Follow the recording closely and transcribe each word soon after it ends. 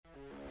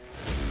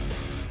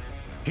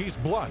He's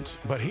blunt,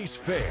 but he's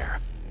fair.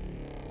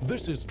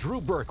 This is Drew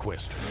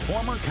Berquist,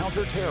 former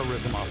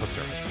counterterrorism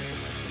officer,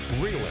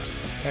 realist,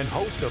 and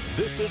host of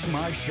This Is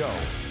My Show,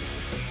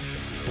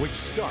 which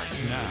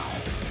starts now.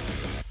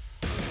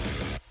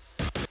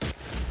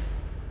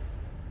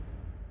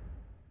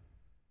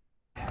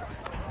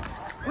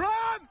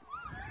 Run!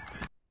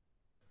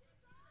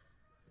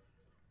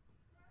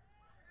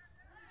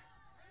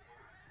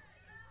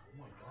 Oh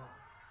my God.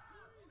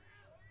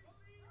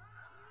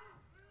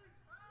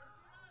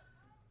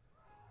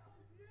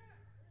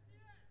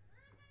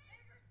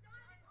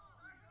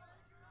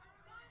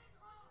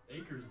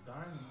 Acres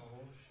Dining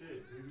Hall.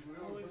 Shit, dude. We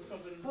gotta put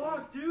something.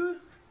 Fuck, dude.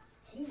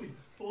 Holy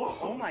fuck.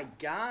 Oh my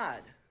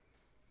God.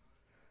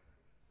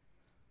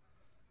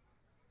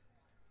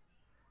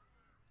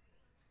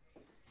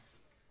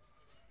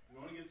 You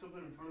wanna get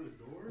something in front of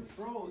the door?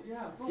 Bro,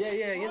 yeah, bro.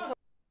 Yeah, get some.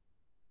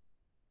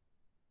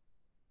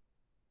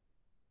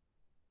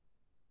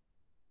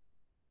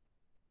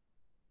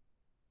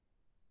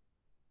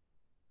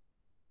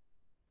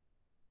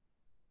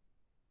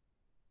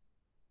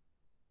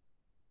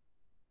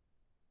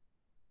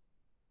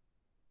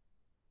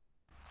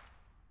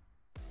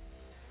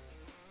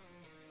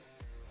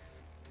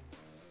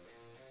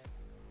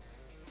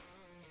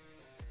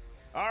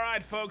 All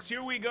right, folks,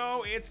 here we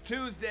go. It's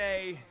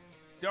Tuesday.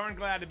 Darn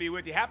glad to be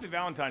with you. Happy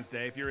Valentine's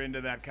Day if you're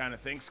into that kind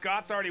of thing.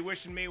 Scott's already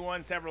wishing me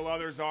one. Several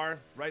others are.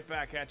 Right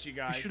back at you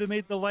guys. You should have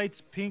made the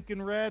lights pink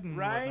and red and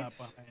Right? whatnot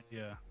behind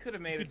you. Could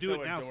have made You it could do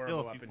so it now adorable still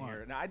if up you in want.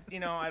 here.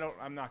 No,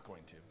 I'm not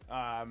going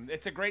to.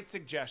 It's a great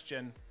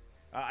suggestion.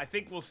 I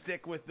think we'll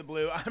stick with the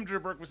blue. I'm Drew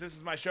Berquist. This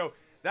is my show.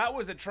 That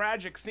was a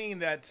tragic scene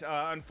that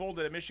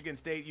unfolded at Michigan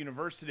State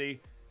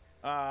University.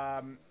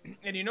 And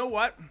you know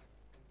what?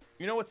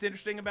 You know what's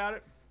interesting about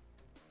it?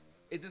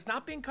 Is it's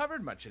not being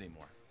covered much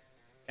anymore.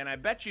 And I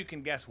bet you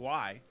can guess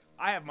why.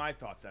 I have my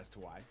thoughts as to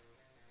why.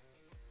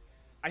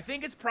 I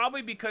think it's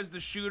probably because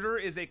the shooter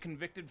is a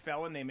convicted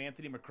felon named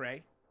Anthony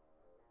McRae.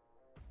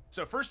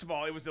 So first of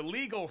all, it was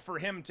illegal for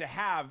him to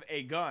have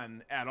a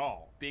gun at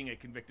all, being a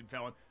convicted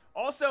felon.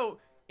 Also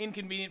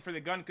inconvenient for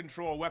the gun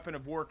control weapon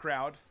of war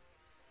crowd.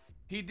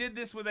 He did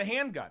this with a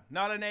handgun,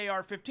 not an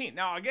AR-15.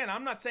 Now, again,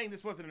 I'm not saying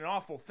this wasn't an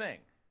awful thing,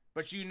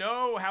 but you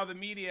know how the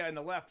media and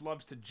the left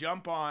loves to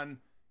jump on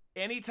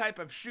any type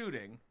of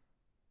shooting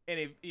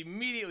and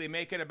immediately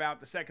make it about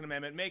the Second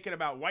Amendment, make it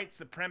about white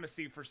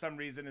supremacy for some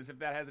reason, as if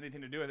that has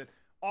anything to do with it.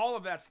 All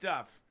of that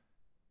stuff.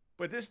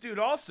 But this dude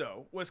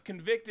also was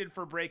convicted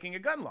for breaking a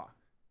gun law.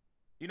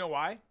 You know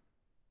why?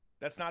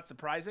 That's not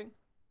surprising.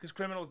 Because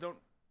criminals don't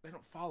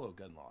follow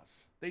gun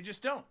laws. They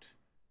just don't.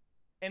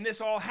 And this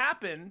all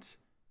happened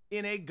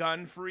in a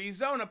gun-free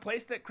zone, a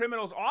place that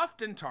criminals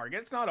often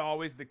target. It's not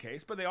always the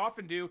case, but they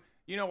often do.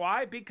 You know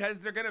why? Because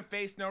they're going to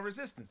face no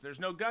resistance. There's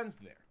no guns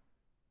there.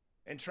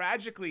 And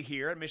tragically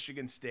here at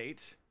Michigan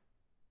State,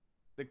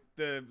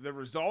 the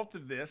result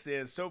of this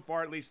is so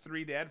far at least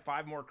 3 dead,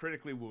 5 more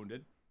critically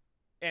wounded,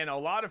 and a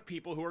lot of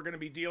people who are going to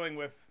be dealing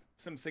with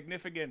some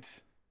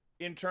significant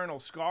internal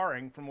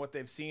scarring from what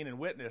they've seen and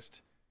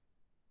witnessed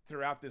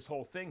throughout this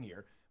whole thing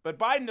here. But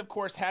Biden, of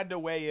course, had to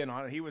weigh in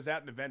on it. He was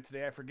at an event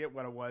today. I forget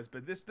what it was,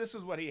 but this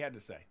is what he had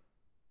to say.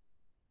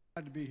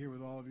 Glad to be here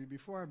with all of you.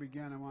 Before I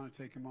begin, I want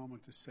to take a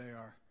moment to say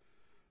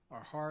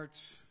our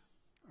hearts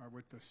are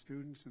with the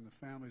students and the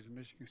families of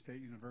Michigan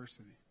State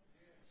University.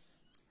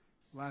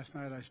 Last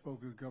night I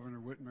spoke with Governor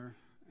Whitmer,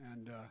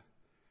 and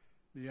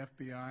the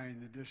FBI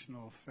and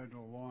additional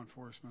federal law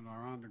enforcement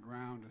are on the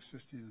ground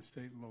assisting the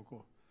state and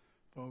local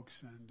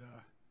folks, and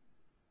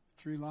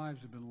 3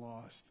 lives have been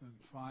lost and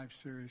 5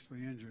 seriously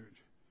injured.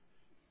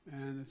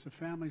 And it's a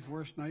family's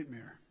worst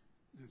nightmare.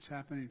 It's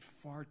happening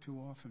far too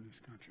often in this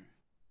country.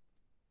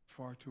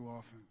 Far too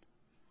often.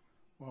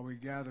 While we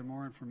gather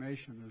more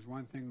information, there's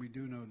one thing we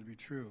do know to be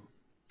true.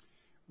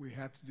 We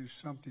have to do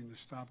something to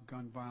stop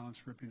gun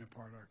violence ripping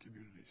apart our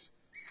communities.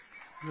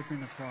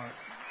 Ripping apart.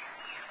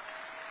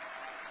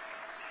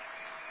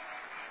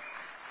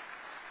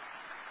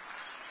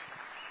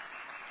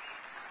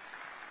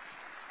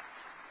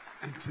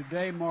 And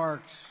today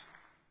marks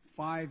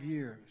 5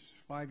 years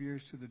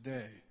to the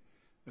day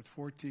that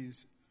 14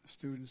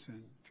 students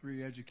and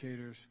 3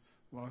 educators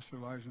lost their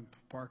lives in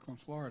Parkland,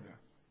 Florida.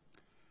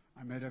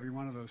 I met every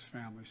one of those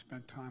families,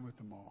 spent time with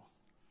them all.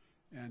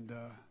 And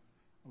a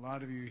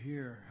lot of you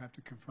here have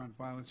to confront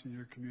violence in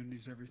your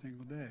communities every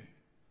single day.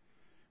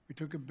 We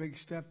took a big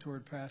step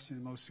toward passing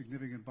the most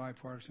significant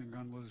bipartisan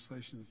gun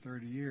legislation in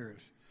 30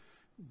 years.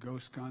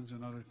 Ghost guns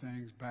and other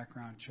things,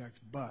 background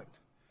checks, but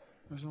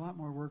there's a lot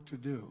more work to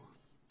do.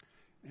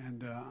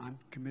 And I'm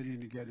committing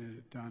to getting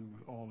it done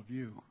with all of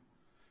you.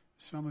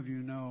 Some of you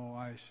know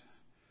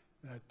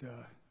that,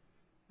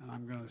 and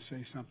I'm going to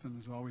say something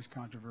that's always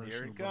controversial.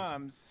 Here it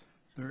comes.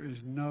 There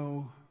is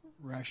no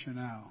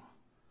rationale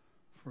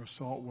for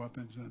assault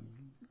weapons and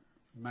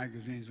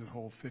magazines that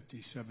hold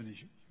 50,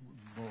 70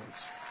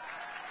 bullets.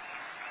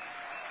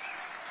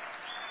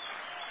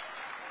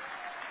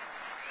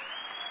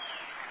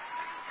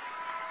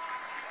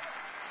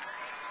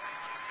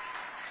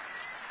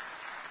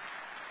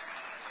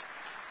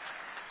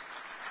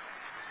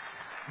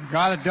 We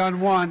got it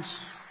done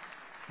once.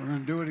 We're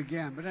going to do it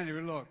again. But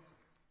anyway, look,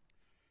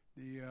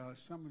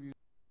 some of you.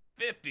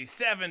 50,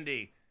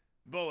 70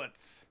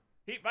 bullets.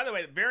 By the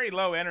way, very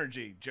low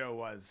energy Joe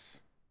was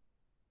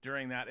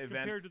during that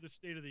event. Compared to the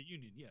State of the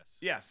Union, yes.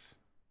 Yes.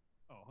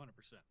 Oh, 100%.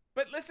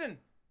 But listen,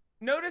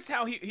 notice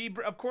how he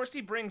of course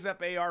he brings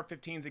up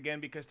AR-15s again,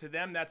 because to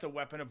them that's a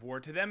weapon of war.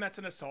 To them that's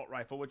an assault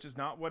rifle, which is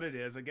not what it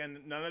is. Again,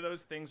 none of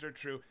those things are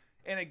true.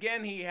 And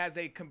again, he has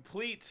a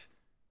complete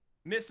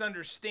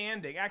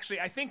misunderstanding.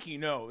 Actually, I think he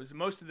knows.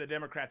 Most of the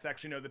Democrats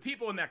actually know. The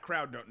people in that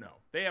crowd don't know.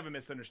 They have a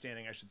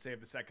misunderstanding, I should say, of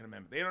the Second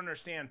Amendment. They don't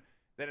understand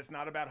that it's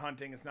not about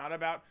hunting. It's not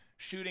about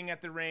shooting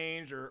at the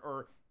range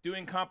or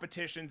doing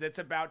competitions. It's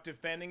about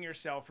defending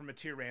yourself from a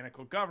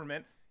tyrannical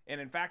government.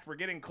 And in fact, we're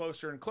getting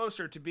closer and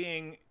closer to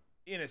being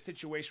in a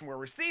situation where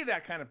we see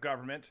that kind of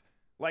government,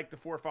 like the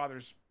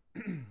forefathers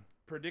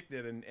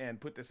predicted and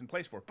put this in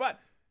place for. But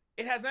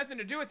it has nothing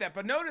to do with that.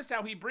 But notice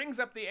how he brings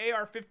up the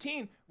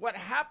AR-15. What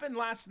happened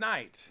last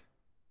night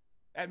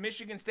at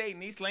Michigan State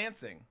in East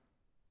Lansing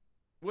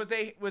was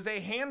a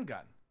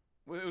handgun.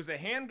 It was a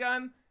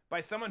handgun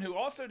by someone who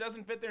also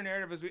doesn't fit their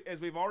narrative,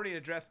 as we've already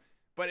addressed.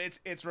 But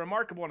it's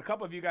remarkable, and a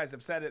couple of you guys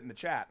have said it in the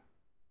chat.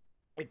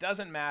 It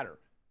doesn't matter.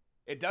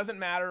 It doesn't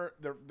matter.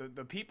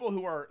 The people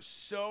who are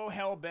so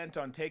hell-bent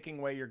on taking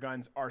away your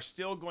guns are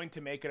still going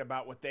to make it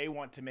about what they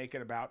want to make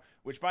it about,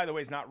 which, by the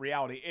way, is not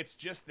reality. It's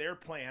just their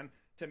plan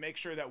to make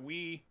sure that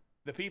we,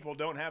 the people,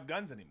 don't have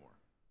guns anymore.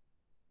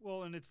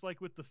 Well, and it's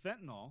like with the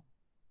fentanyl,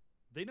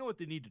 they know what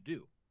they need to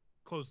do,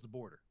 close the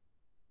border.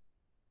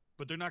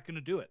 But they're not going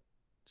to do it.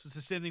 So it's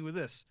the same thing with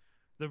this.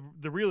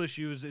 The real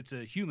issue is it's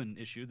a human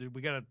issue.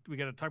 We gotta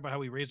talk about how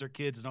we raise our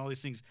kids and all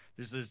these things.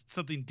 There's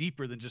something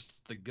deeper than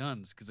just the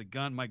guns, because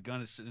my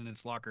gun is sitting in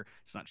its locker.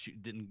 It's not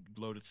didn't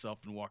load itself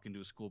and walk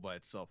into a school by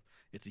itself.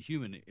 It's a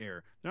human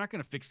error. They're not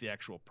going to fix the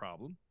actual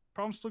problem.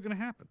 Problem's still going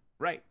to happen.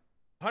 Right,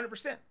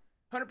 100%.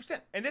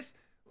 100%. And this,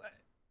 I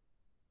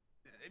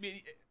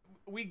mean,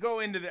 we go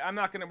into the.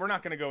 We're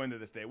not gonna go into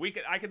this day.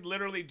 I could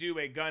literally do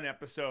a gun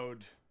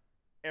episode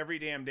every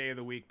damn day of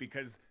the week,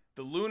 because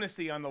the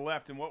lunacy on the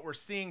left and what we're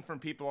seeing from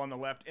people on the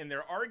left in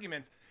their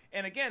arguments.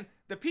 And again,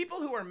 the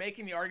people who are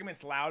making the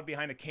arguments loud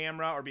behind a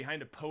camera or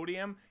behind a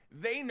podium,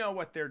 they know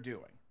what they're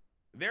doing.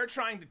 They're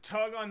trying to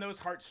tug on those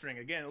heartstrings.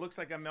 Again, it looks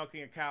like I'm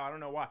milking a cow. I don't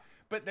know why,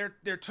 but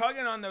they're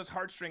tugging on those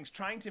heartstrings,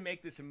 trying to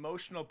make this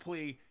emotional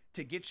plea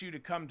to get you to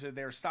come to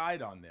their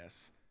side on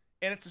this.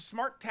 And it's a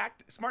smart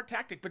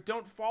tactic, but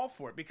don't fall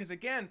for it, because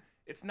again,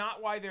 it's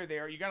not why they're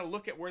there. You got to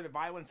look at where the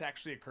violence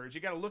actually occurs. You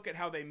got to look at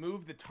how they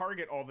move the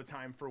target all the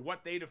time for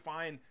what they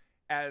define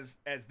as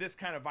this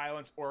kind of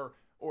violence or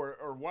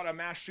what a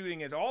mass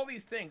shooting is. All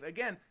these things.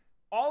 Again,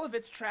 all of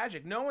it's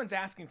tragic. No one's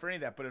asking for any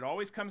of that, but it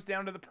always comes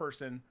down to the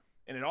person,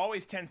 and it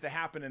always tends to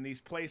happen in these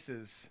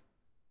places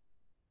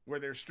where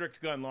there's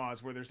strict gun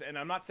laws, and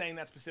I'm not saying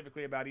that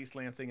specifically about East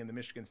Lansing and the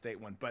Michigan State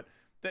one, but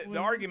the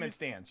argument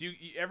stands.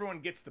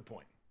 Everyone gets the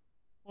point.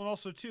 Well,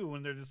 also too,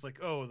 when they're just like,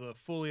 oh, the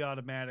fully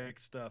automatic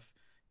stuff,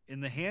 in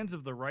the hands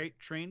of the right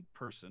trained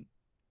person,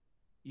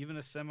 even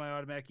a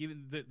semi-automatic,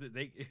 even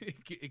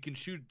it can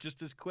shoot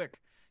just as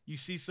quick. You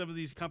see some of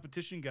these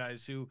competition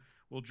guys who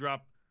will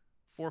drop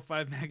 4 or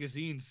 5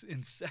 magazines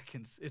in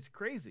seconds. It's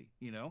crazy,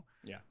 you know.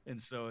 Yeah. And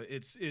so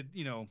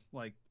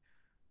like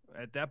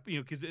at that,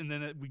 because and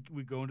then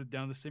we go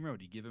down the same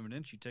road. You give them an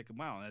inch, you take a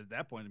mile, and at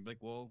that point, it'd be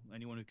like, well,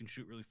 anyone who can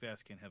shoot really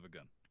fast can't have a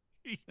gun.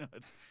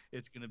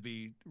 It's going to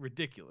be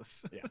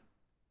ridiculous. Yeah,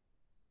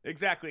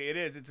 exactly. It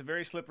is. It's a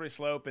very slippery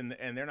slope, and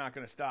they're not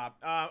going to stop.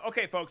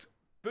 Okay, folks,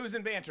 Booze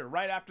and Banter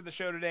right after the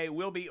show today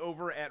will be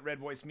over at Red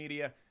Voice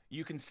Media.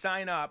 You can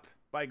sign up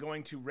by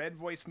going to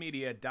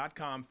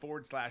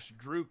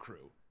redvoicemedia.com/Drew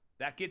Crew.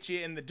 That gets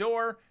you in the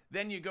door.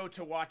 Then you go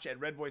to watch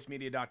at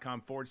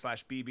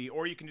redvoicemedia.com/BB,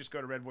 or you can just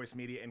go to Red Voice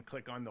Media and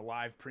click on the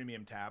live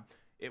premium tab.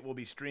 It will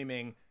be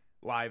streaming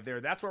live there.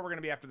 That's where we're going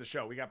to be after the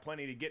show. We got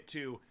plenty to get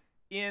to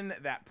in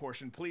that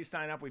portion. Please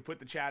sign up. We put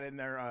the chat in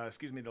there.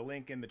 The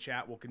link in the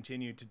chat. We'll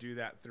continue to do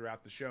that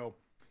throughout the show.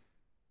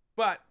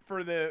 But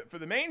for the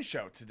main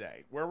show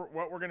today, what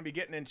we're going to be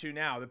getting into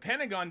now, the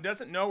Pentagon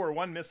doesn't know where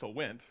one missile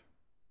went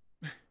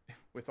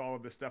with all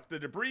of this stuff. The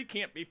debris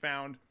can't be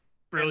found.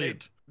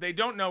 Brilliant. They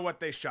don't know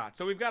what they shot.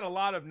 So we've got a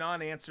lot of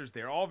non-answers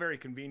there, all very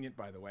convenient,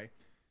 by the way.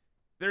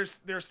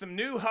 There's some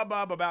new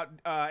hubbub about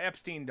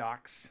Epstein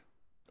docs,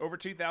 over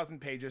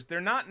 2,000 pages. They're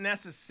not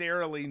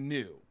necessarily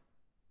new.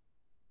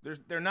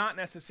 They're not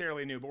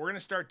necessarily new, but we're going to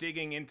start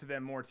digging into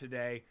them more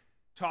today,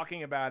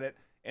 talking about it,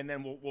 and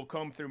then we'll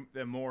comb through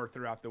them more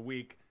throughout the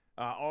week.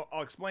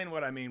 I'll explain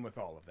what I mean with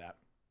all of that.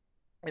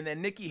 And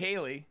then Nikki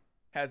Haley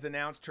has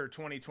announced her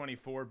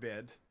 2024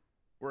 bid.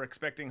 We're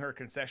expecting her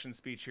concession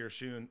speech here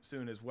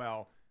soon as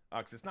well,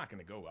 because it's not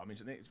going to go well. I mean,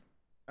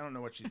 I don't know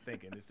what she's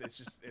thinking.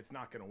 It's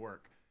not going to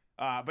work.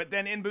 But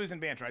then in Booze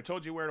and Banter, I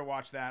told you where to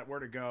watch that, where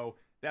to go.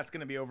 That's going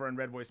to be over on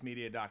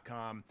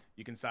redvoicemedia.com.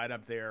 You can sign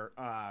up there.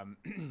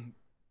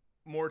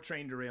 More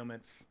train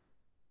derailments,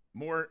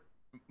 more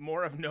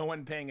of no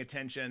one paying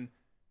attention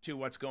to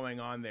what's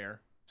going on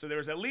there. So there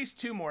was at least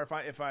 2 more,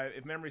 if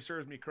memory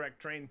serves me correct,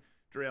 train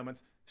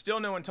derailments. Still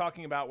no one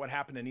talking about what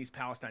happened in East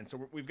Palestine.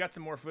 So we've got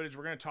some more footage.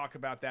 We're going to talk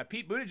about that.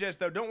 Pete Buttigieg,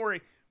 though, don't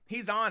worry.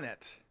 He's on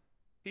it.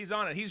 He's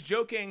on it. He's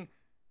joking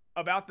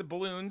about the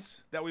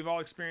balloons that we've all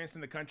experienced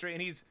in the country,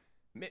 and he's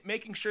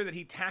making sure that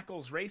he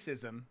tackles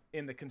racism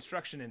in the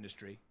construction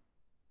industry.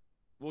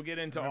 We'll get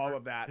into all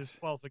of that. His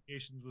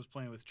qualifications was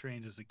playing with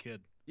trains as a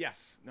kid.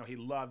 Yes. No, he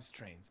loves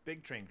trains.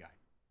 Big train guy.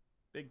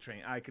 Big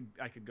train. I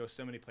could go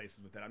so many places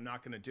with that. I'm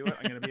not going to do it.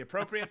 I'm going to be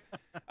appropriate.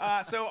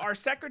 So our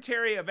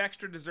Secretary of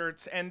Extra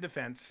Desserts and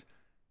Defense,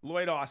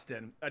 Lloyd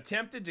Austin,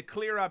 attempted to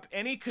clear up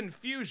any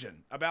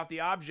confusion about the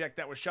object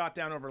that was shot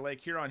down over Lake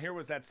Huron. Here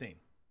was that scene.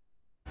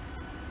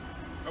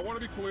 I want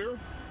to be clear.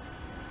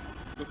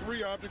 The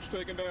 3 objects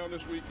taken down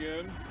this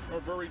weekend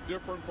are very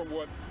different from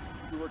what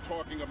we were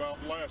talking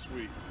about last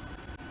week.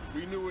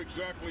 We knew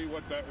exactly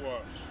what that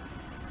was,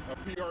 a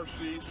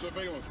PRC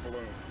surveillance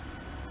balloon.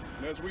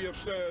 And as we have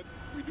said,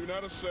 we do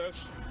not assess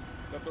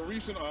that the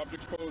recent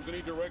objects pose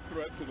any direct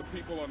threat to the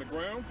people on the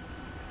ground,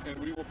 and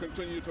we will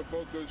continue to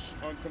focus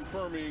on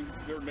confirming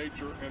their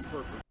nature and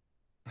purpose.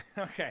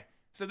 Okay,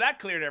 so that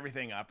cleared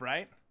everything up,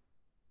 right?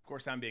 Of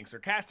course, I'm being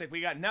sarcastic.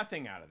 We got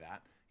nothing out of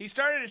that. He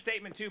started his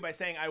statement, too, by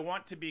saying, I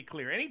want to be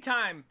clear.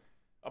 Anytime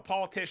a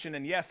politician,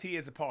 and yes, he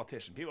is a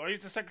politician. People,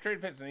 he's the Secretary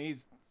of Defense,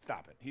 and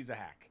stop it, he's a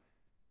hack.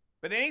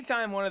 But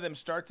anytime one of them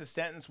starts a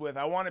sentence with,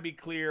 I want to be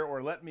clear,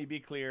 or let me be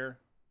clear,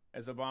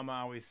 as Obama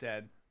always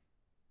said,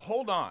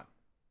 hold on.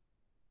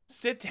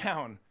 Sit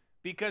down,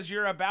 because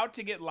you're about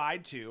to get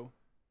lied to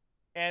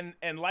and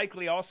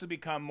likely also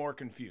become more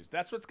confused.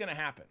 That's what's going to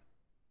happen.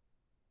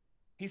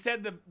 He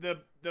said the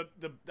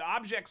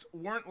objects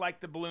weren't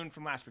like the balloon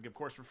from last week, of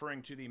course,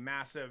 referring to the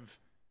massive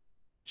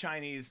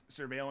Chinese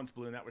surveillance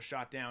balloon that was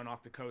shot down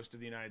off the coast of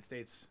the United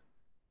States.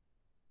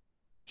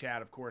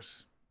 Chad, of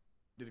course,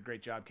 did a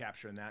great job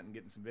capturing that and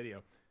getting some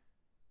video.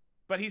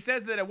 But he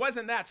says that it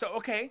wasn't that. So,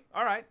 okay,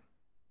 all right,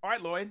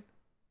 Lloyd,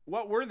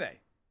 what were they?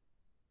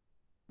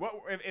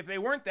 If they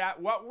weren't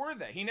that, what were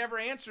they? He never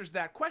answers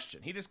that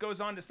question. He just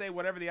goes on to say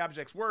whatever the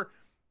objects were,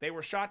 they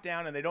were shot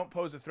down and they don't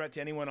pose a threat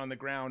to anyone on the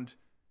ground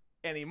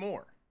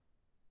anymore.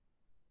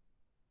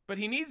 But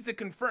he needs to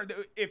confirm,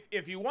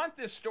 if you want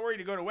this story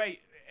to go away,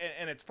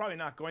 and it's probably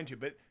not going to,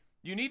 but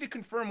you need to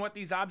confirm what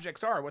these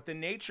objects are, what the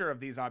nature of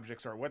these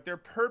objects are, what their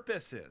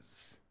purpose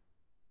is.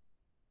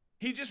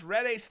 He just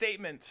read a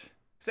statement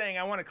saying,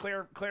 I want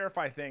to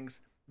clarify things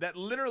that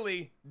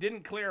literally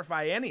didn't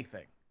clarify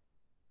anything.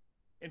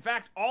 In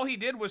fact, all he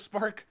did was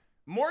spark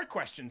more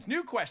questions,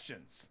 new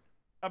questions,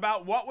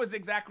 about what was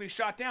exactly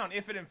shot down,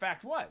 if it in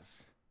fact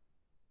was.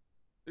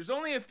 There's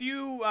only a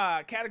few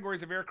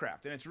categories of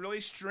aircraft, and it's really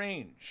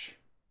strange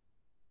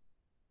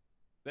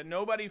that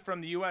nobody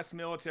from the U.S.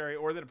 military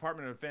or the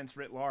Department of Defense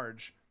writ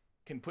large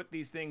can put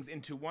these things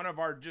into one of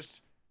our just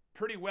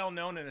pretty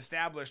well-known and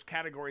established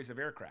categories of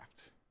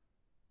aircraft.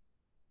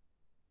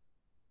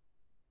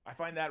 I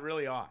find that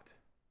really odd.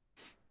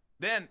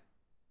 Then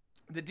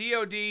the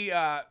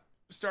DOD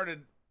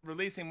started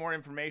releasing more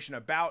information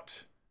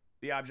about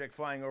the object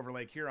flying over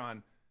Lake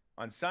Huron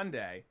on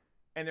Sunday,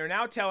 and they're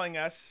now telling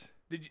us,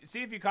 did you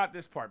see if you caught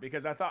this part?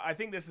 Because I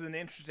think this is an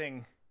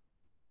interesting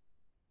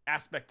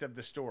aspect of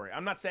the story.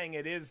 I'm not saying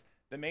it is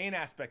the main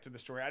aspect of the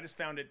story. I just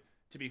found it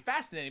to be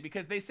fascinating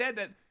because they said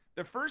that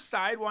the first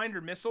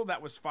Sidewinder missile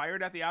that was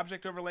fired at the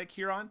object over Lake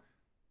Huron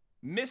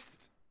missed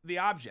the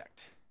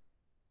object.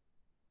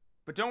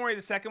 But don't worry,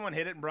 the second one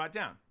hit it and brought it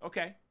down.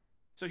 Okay.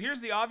 So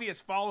here's the obvious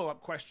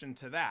follow-up question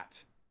to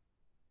that.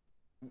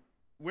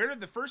 Where did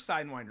the first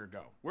Sidewinder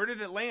go? Where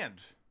did it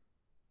land?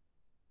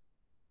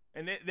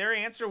 And their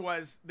answer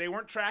was they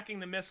weren't tracking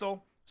the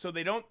missile, so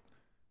they don't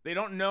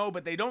know,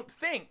 but they don't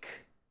think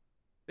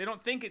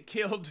it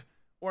killed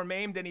or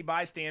maimed any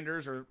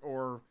bystanders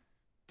or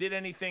did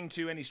anything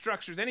to any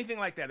structures, anything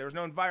like that. There was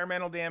no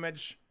environmental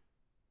damage.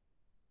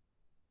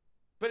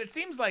 But it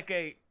seems like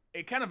a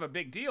kind of a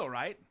big deal,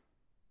 right?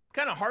 It's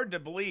kind of hard to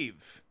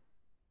believe,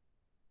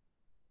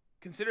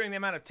 considering the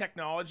amount of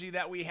technology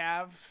that we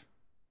have,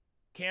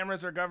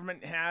 cameras our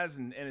government has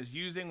and is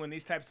using when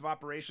these types of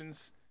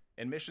operations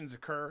and missions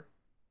occur.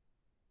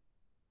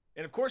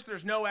 And of course,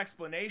 there's no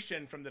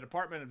explanation from the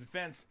Department of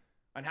Defense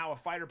on how a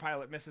fighter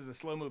pilot misses a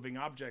slow-moving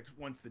object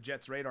once the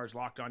jet's radar is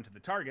locked onto the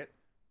target.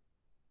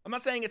 I'm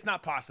not saying it's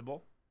not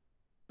possible,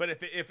 but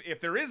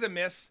if there is a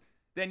miss,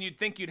 then you'd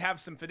think you'd have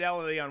some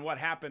fidelity on what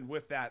happened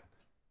with that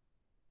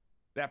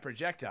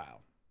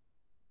projectile.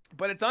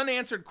 But it's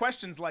unanswered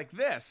questions like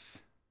this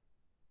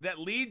that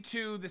lead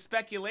to the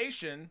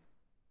speculation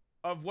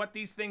of what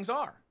these things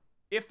are,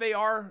 if they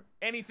are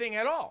anything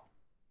at all.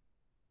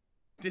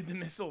 Did the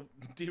missile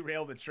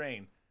derail the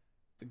train?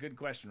 It's a good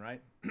question,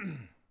 right?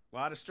 A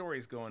lot of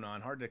stories going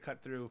on. Hard to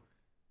cut through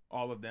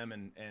all of them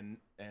and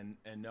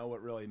know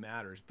what really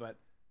matters. But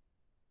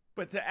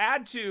to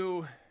add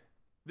to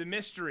the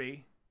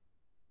mystery,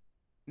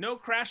 no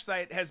crash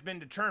site has been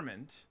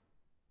determined.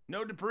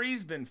 No debris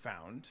has been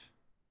found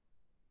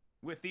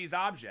with these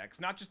objects.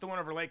 Not just the one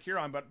over Lake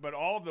Huron, but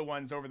all of the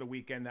ones over the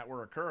weekend that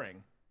were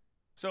occurring.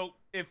 So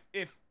if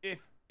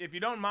you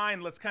don't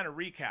mind, let's kind of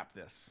recap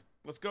this.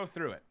 Let's go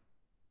through it.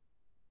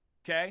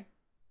 Okay?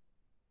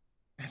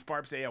 As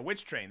Barb say, yeah,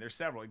 which train? There's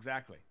several,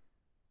 exactly.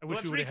 I wish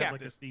Let's we would have recap had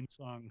like this. a theme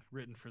song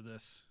written for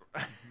this.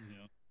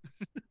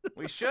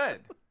 We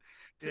should.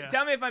 So Yeah.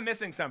 tell me if I'm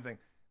missing something.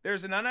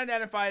 There's an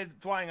unidentified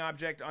flying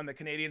object on the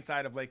Canadian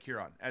side of Lake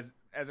Huron, as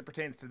it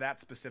pertains to that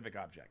specific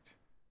object.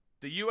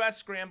 The U.S.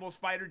 scrambles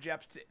fighter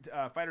jets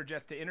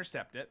to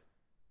intercept it.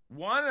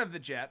 One of the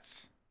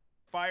jets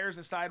fires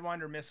a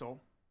Sidewinder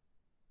missile,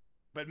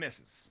 but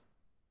misses.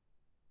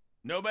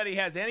 Nobody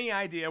has any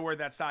idea where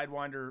that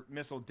Sidewinder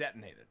missile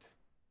detonated.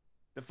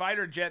 The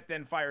fighter jet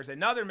then fires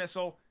another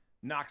missile,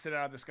 knocks it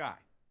out of the sky.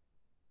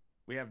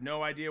 We have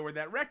no idea where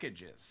that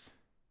wreckage is.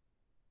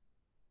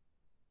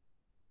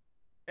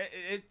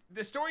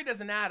 The story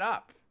doesn't add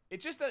up.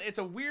 It's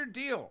a weird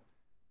deal.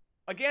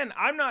 Again,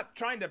 I'm not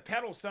trying to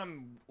peddle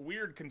some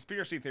weird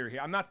conspiracy theory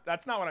here.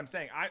 That's not what I'm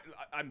saying.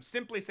 I'm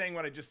simply saying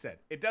what I just said.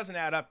 It doesn't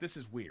add up. This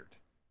is weird.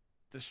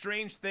 It's a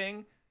strange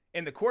thing.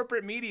 And the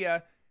corporate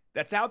media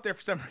that's out there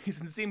for some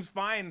reason seems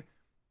fine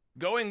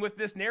going with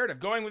this narrative,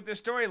 going with this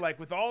story, like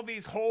with all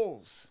these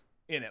holes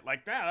in it.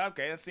 Like that,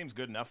 okay, that seems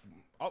good enough.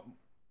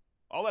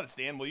 I'll let it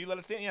stand. Will you let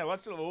it stand? Yeah,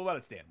 we'll let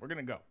it stand. We're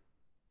going to go.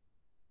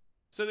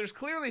 So there's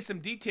clearly some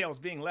details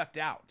being left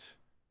out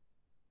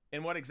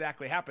in what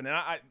exactly happened. And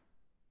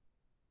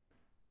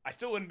I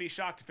still wouldn't be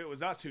shocked if it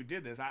was us who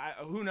did this.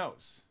 Who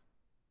knows?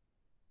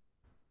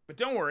 But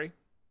don't worry.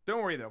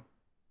 Don't worry, though.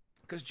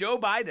 Because Joe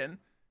Biden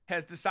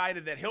has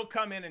decided that he'll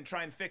come in and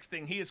try and fix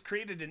things. He has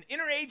created an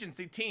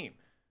interagency team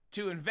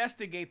to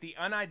investigate the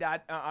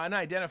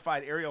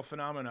unidentified aerial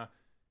phenomena,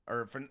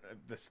 or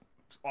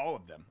all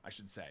of them, I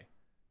should say.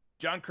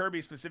 John Kirby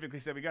specifically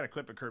said, we got a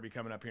clip of Kirby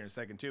coming up here in a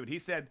second too, but he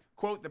said,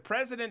 quote, the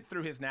president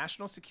through his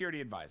national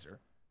security advisor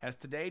has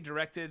today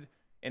directed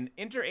an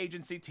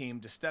interagency team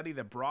to study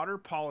the broader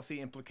policy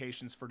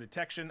implications for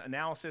detection,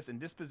 analysis, and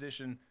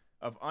disposition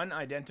of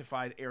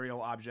unidentified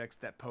aerial objects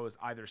that pose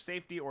either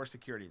safety or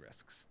security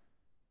risks.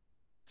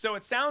 So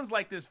it sounds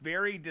like this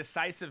very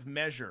decisive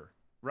measure,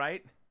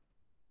 right,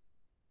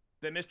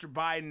 that Mr.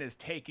 Biden is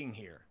taking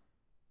here.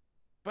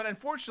 But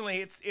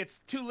unfortunately, it's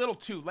too little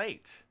too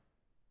late.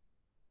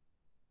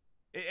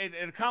 It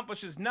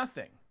accomplishes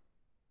nothing.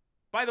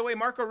 By the way,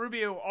 Marco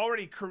Rubio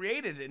already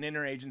created an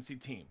interagency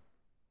team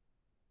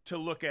to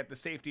look at the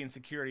safety and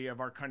security of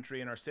our country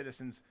and our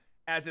citizens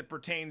as it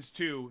pertains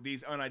to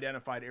these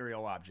unidentified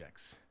aerial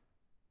objects.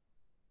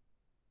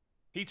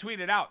 He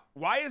tweeted out,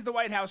 why is the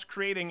White House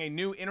creating a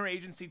new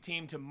interagency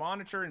team to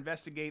monitor,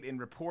 investigate, and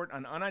report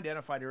on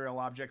unidentified aerial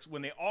objects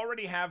when they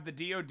already have the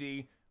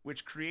DoD,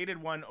 which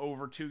created one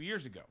over 2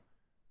 years ago?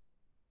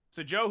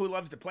 So Joe, who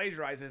loves to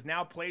plagiarize, is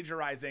now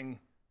plagiarizing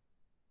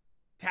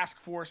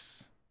task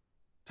force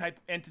type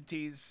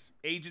entities,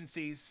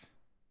 agencies.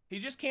 He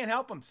just can't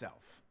help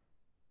himself.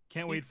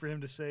 Can't wait for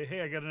him to say, hey,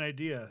 I got an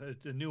idea,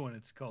 a new one.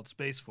 It's called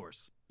Space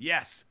Force.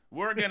 Yes,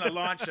 we're going to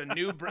launch a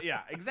new...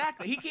 yeah,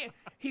 exactly.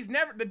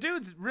 The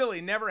dude's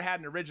really never had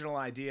an original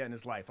idea in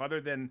his life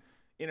other than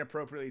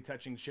inappropriately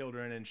touching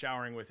children and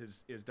showering with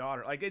his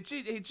daughter. Like,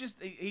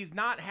 he's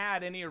not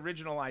had any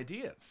original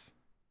ideas.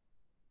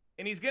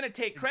 And he's going to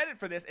take credit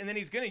for this, and then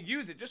he's going to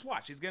use it. Just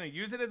watch. He's going to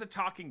use it as a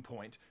talking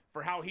point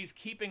for how he's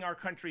keeping our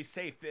country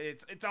safe.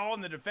 It's all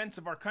in the defense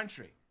of our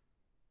country.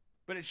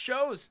 But it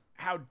shows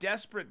how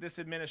desperate this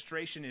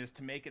administration is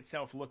to make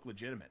itself look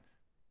legitimate.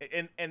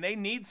 And they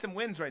need some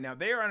wins right now.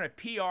 They are on a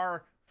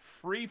PR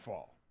free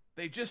fall.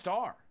 They just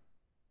are.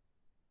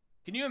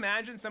 Can you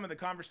imagine some of the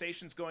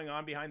conversations going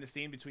on behind the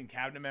scene between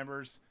cabinet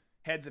members,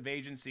 heads of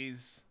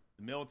agencies,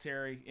 the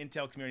military,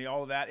 intel community,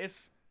 all of that?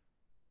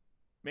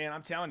 Man,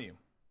 I'm telling you,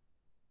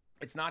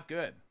 it's not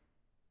good.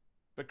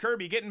 But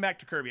Kirby, getting back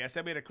to Kirby, I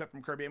said we had a clip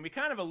from Kirby, and we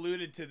kind of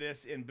alluded to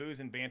this in Booze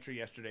and Banter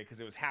yesterday because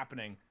it was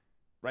happening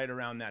right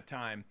around that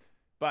time.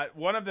 But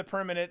one of the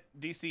permanent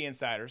DC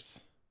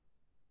insiders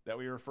that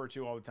we refer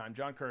to all the time,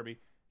 John Kirby,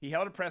 he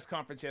held a press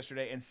conference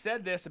yesterday and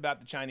said this about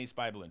the Chinese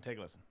spy balloon. Take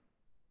a listen.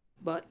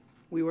 But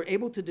we were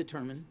able to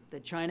determine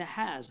that China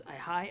has a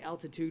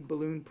high-altitude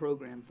balloon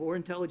program for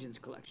intelligence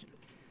collection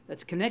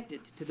that's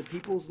connected to the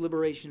People's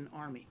Liberation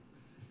Army.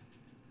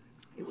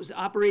 It was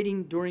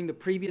operating during the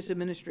previous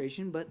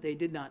administration, but they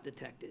did not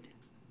detect it.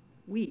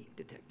 We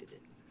detected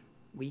it.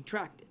 We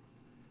tracked it.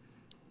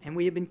 And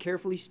we have been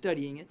carefully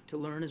studying it to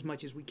learn as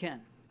much as we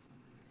can.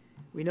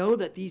 We know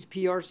that these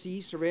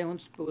PRC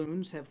surveillance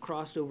balloons have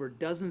crossed over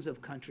dozens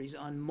of countries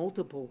on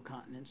multiple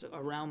continents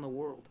around the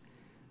world,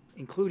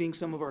 including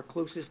some of our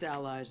closest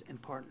allies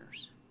and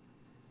partners.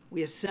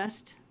 We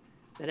assessed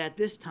that at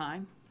this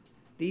time,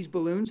 these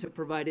balloons have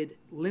provided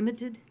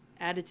limited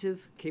additive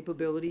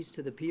capabilities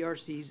to the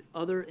PRC's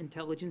other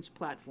intelligence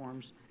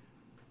platforms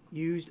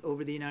used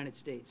over the United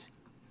States.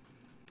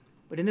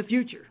 But in the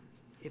future,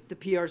 if the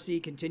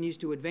PRC continues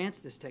to advance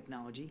this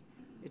technology,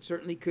 it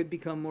certainly could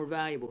become more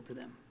valuable to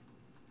them.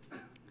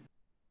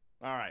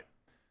 All right.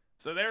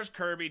 So there's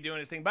Kirby doing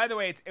his thing. By the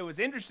way, it was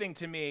interesting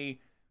to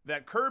me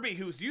that Kirby,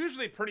 who's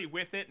usually pretty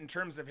with it in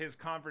terms of his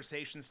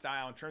conversation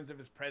style, in terms of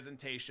his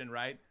presentation,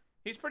 right?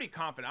 He's pretty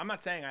confident. I'm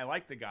not saying I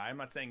like the guy. I'm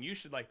not saying you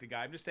should like the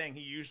guy. I'm just saying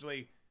he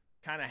usually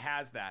kind of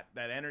has that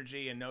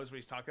energy and knows what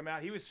he's talking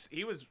about. He was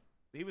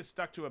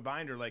stuck to a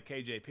binder like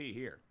KJP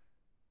here,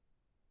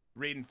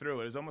 reading through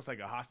it. It was almost like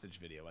a hostage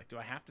video. Like, do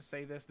I have to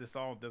say this? This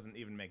all doesn't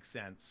even make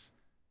sense.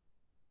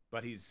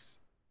 But he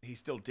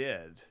still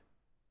did.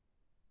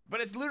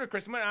 But it's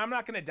ludicrous. I'm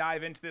not going to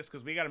dive into this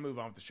because we got to move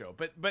on with the show.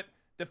 But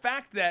the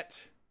fact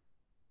that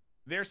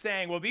they're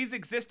saying, well, these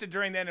existed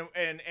during then,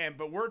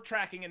 but we're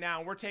tracking it now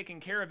and we're taking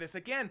care of this.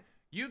 Again,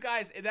 you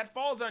guys, that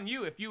falls on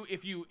you. If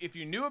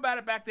you knew about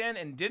it back then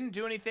and didn't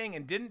do anything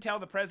and didn't tell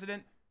the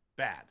president,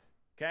 bad.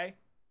 Okay?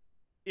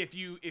 If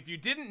you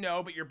didn't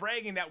know but you're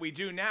bragging that we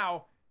do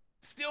now,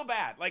 still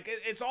bad. Like,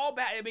 it's all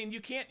bad. I mean,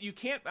 you can't.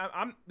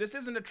 This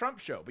isn't a Trump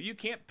show, but you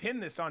can't pin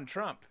this on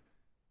Trump.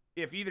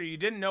 If either you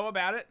didn't know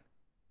about it,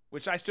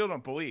 which I still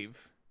don't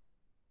believe,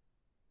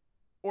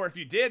 or if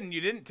you did and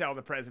you didn't tell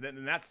the president,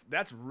 then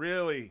that's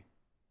really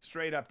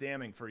straight up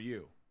damning for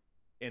you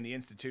in the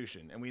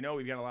institution. And we know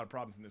we've got a lot of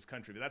problems in this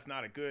country, but that's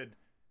not a good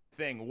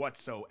thing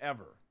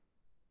whatsoever.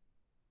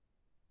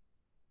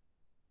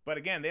 But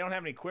again, they don't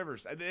have any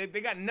quivers.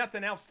 They got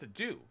nothing else to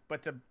do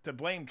but to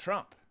blame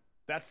Trump.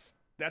 That's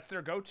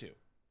their go-to.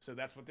 So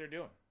that's what they're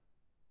doing.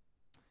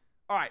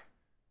 All right.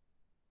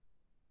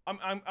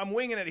 I'm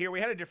winging it here.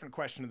 We had a different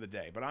question of the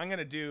day, but I'm going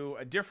to do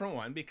a different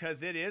one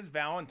because it is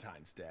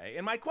Valentine's Day.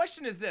 And my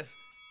question is this.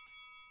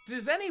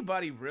 Does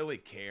anybody really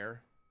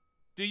care?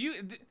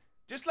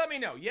 Just let me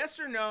know. Yes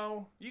or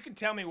no. You can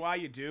tell me why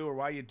you do or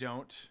why you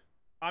don't.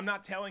 I'm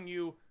not telling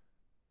you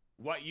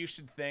what you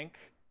should think.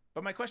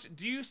 But my question,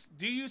 do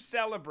you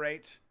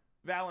celebrate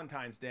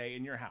Valentine's Day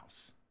in your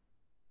house?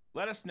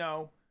 Let us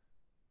know.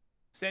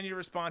 Send your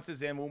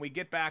responses in. When we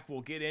get back,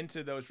 we'll get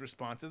into those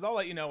responses. I'll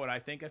let you know what I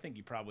think. I think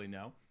you probably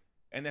know.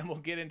 And then we'll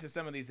get into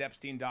some of these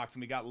Epstein docs,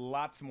 and we got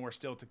lots more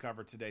still to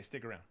cover today.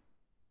 Stick around.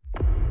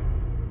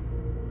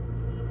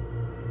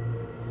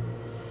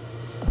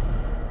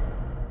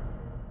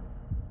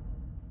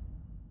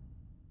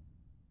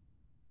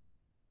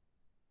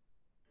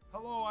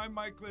 Hello, I'm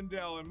Mike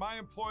Lindell, and my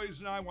employees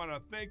and I want to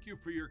thank you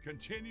for your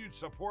continued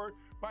support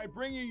by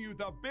bringing you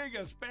the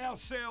biggest bath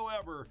sale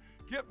ever.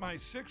 Get my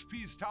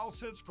 6-piece towel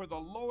sets for the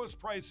lowest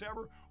price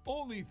ever,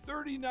 only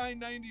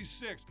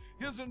 $39.96.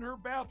 His and her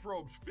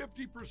bathrobes,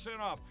 50%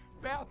 off.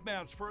 Bath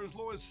mats for as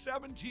low as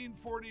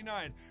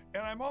 $17.49.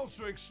 And I'm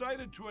also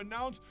excited to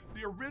announce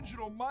the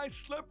original My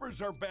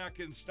Slippers are back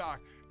in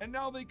stock. And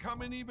now they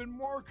come in even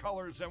more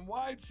colors and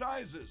wide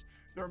sizes.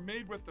 They're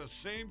made with the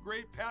same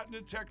great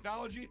patented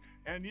technology,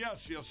 and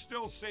yes, you'll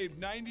still save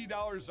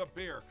 $90 a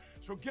pair.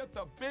 So get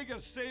the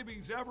biggest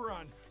savings ever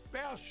on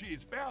bath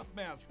sheets, bath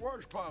mats,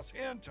 washcloths,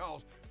 hand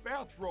towels,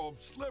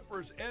 bathrobes,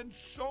 slippers, and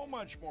so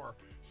much more.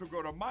 So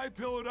go to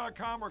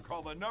MyPillow.com or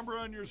call the number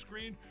on your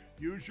screen.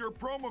 Use your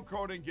promo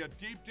code and get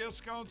deep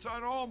discounts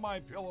on all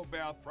MyPillow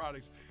bath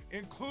products,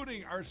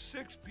 including our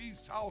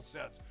 6-piece towel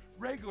sets.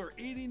 Regular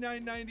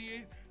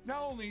 $89.98,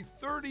 now only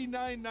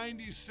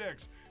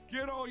 $39.96.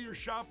 Get all your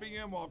shopping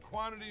in while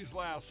quantities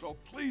last, so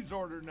please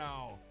order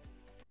now.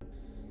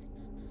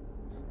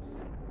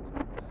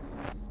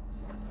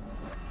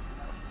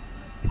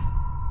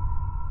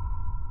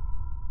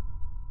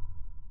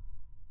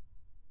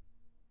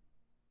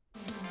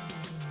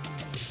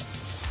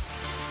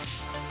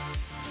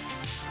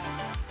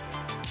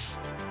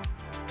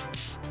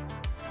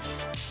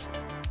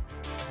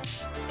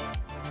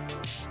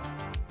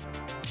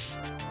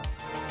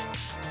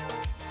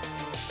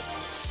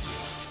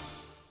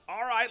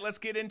 Let's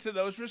get into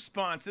those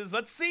responses.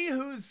 Let's see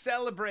who's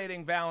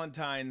celebrating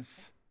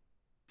Valentine's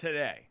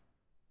today.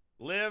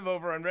 Liv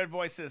over on Red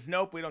Voice says,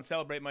 nope, we don't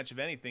celebrate much of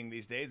anything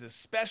these days,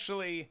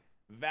 especially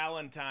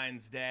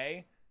Valentine's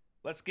Day.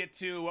 Let's get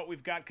to what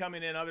we've got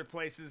coming in other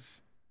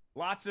places.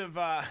 Lots of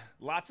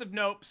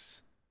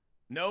nopes.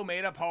 No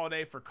made-up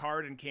holiday for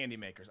card and candy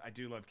makers. I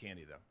do love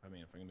candy, though. I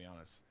mean, if I'm going to be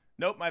honest.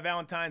 Nope, my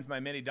Valentine's, my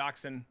mini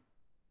dachshund.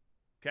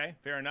 Okay,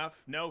 fair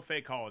enough. No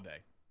fake holiday.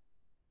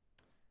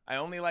 I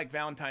only like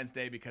Valentine's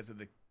Day because of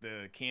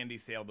the candy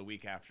sale the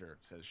week after,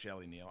 says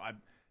Shelly Neal.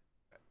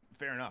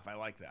 Fair enough. I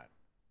like that.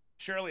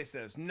 Shirley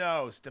says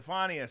no.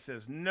 Stefania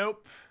says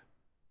nope.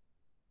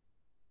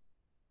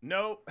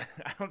 Nope.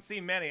 I don't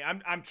see many.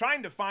 I'm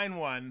trying to find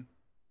one.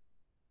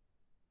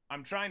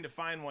 I'm trying to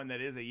find one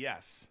that is a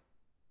yes.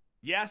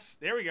 Yes.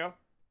 There we go.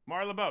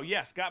 Marla Bow.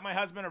 Yes. Got my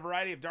husband a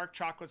variety of dark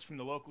chocolates from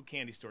the local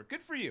candy store.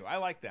 Good for you. I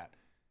like that.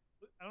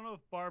 I don't know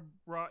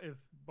if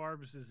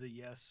Barb's is a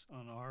yes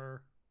on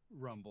our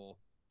Rumble,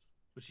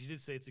 but she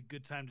did say it's a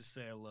good time to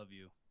say I love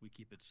you. We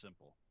keep it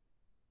simple.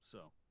 So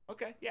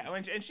okay, yeah,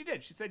 and she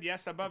did. She said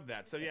yes above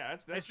that. So yeah,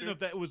 that's I didn't know if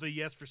that was a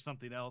yes for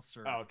something else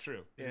or. Oh,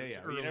 true.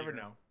 Yeah. You never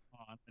know.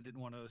 I didn't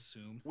want to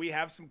assume. We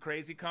have some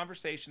crazy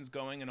conversations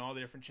going in all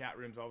the different chat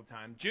rooms all the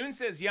time. June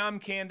says yum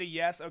candy.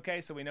 Yes. Okay,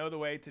 so we know the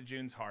way to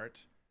June's heart.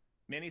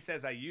 Minnie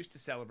says I used to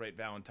celebrate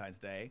Valentine's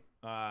Day.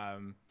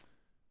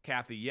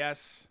 Kathy,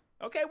 yes.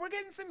 Okay, we're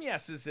getting some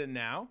yeses in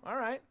now. All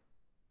right.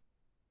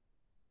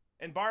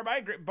 And Barb, I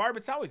agree. Barb,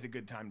 it's always a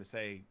good time to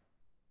say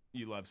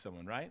you love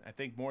someone, right? I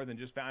think more than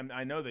just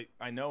I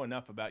know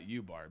enough about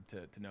you, Barb,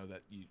 to know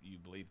that you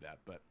believe that.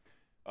 But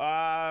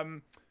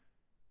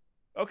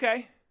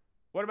Okay.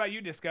 What about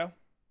you, Disco?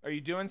 Are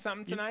you doing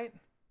something tonight?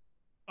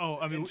 Oh,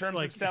 I mean, in terms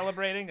like, of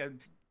celebrating?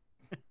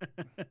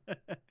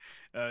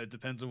 It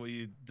depends on what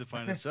you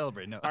define as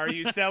celebrate. No. Are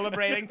you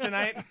celebrating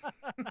tonight?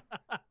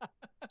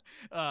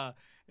 Am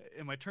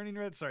I turning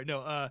red? Sorry.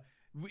 No.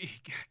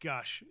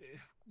 Gosh,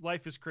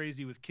 life is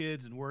crazy with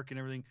kids and work and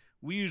everything.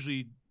 We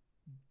usually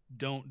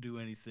don't do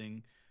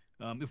anything.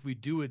 If we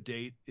do a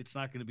date, it's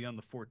not going to be on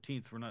the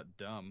 14th. We're not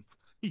dumb.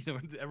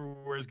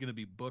 Everywhere is going to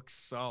be booked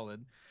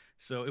solid.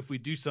 So if we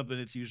do something,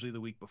 it's usually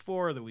the week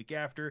before or the week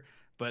after.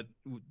 But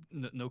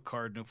no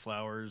card, no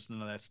flowers,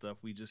 none of that stuff.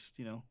 We just,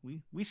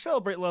 we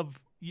celebrate love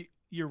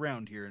year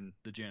round here in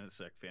the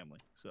Janicek family.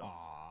 So.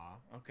 Aw,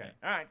 okay.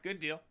 All right, good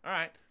deal. All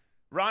right.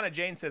 Ronna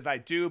Jane says, I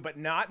do, but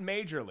not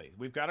majorly.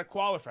 We've got to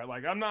qualify.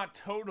 Like, I'm not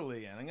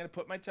totally in. I'm going to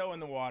put my toe in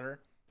the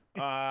water.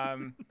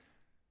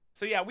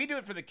 So, yeah, we do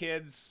it for the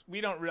kids.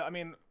 We don't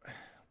really,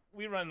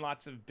 we run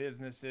lots of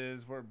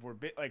businesses.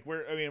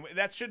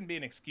 That shouldn't be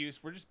an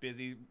excuse. We're just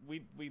busy.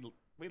 We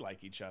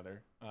like each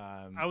other.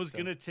 I was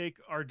going to take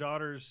our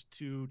daughters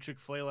to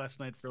Chick-fil-A last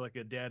night for like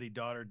a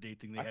daddy-daughter date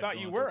thing. I thought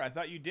you were. I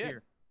thought you did.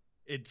 Here.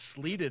 It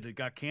sleeted. It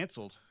got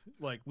canceled.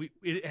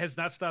 It has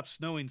not stopped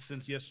snowing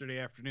since yesterday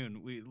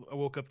afternoon. I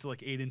woke up to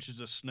like 8 inches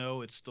of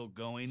snow. It's still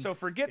going. So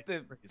forget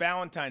the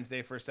Valentine's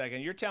Day for a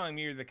second. You're telling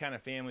me you're the kind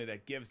of family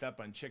that gives up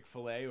on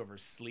Chick-fil-A over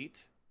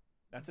sleet?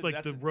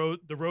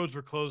 The roads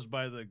were closed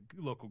by the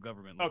local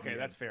government. Okay,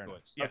 that's fair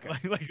enough. Yeah,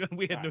 okay.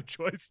 We had no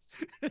choice.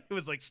 It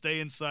was like stay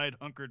inside,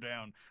 hunker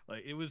down.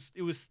 Like it was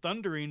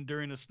thundering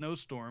during a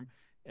snowstorm,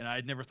 and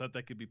I never thought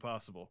that could be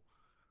possible.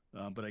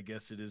 But I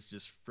guess it is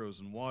just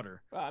frozen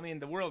water. Well,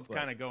 the world's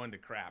kind of going to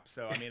crap.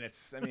 So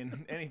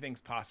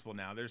anything's possible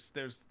now. There's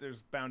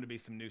bound to be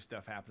some new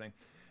stuff happening.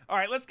 All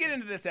right, let's get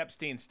into this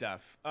Epstein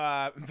stuff.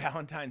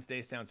 Valentine's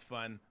Day sounds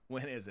fun.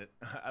 When is it?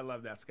 I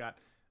love that, Scott.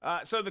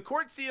 So the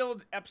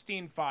court-sealed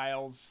Epstein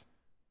files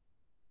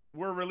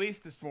were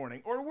released this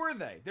morning, or were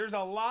they? There's a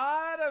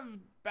lot of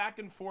back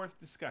and forth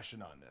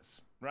discussion on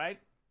this, right?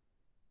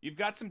 You've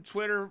got some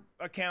Twitter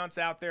accounts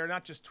out there,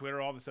 not just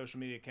Twitter, all the social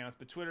media accounts,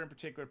 but Twitter in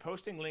particular,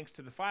 posting links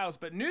to the files.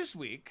 But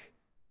Newsweek,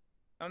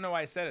 I don't know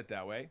why I said it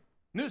that way.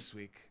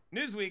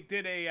 Newsweek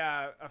did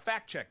a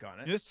fact check on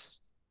it.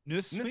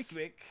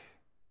 Newsweek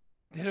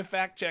did a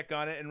fact check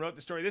on it and wrote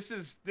the story. This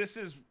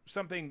is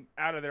something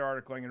out of their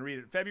article. I'm going to read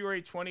it.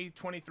 February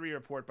 2023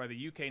 report by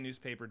the UK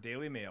newspaper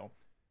Daily Mail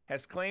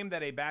has claimed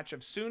that a batch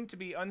of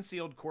soon-to-be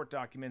unsealed court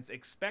documents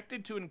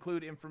expected to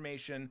include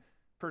information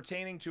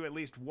pertaining to at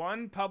least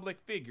one public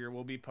figure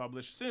will be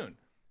published soon.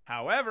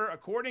 However,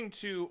 according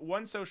to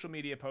one social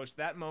media post,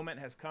 that moment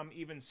has come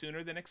even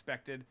sooner than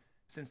expected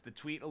since the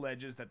tweet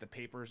alleges that the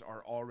papers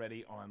are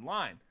already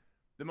online.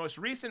 The most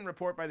recent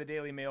report by the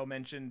Daily Mail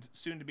mentioned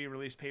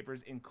soon-to-be-released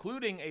papers,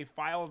 including a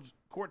filed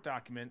court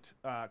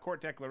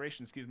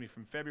declaration,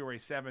 from February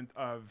 7th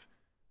of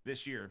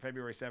this year,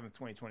 February 7th,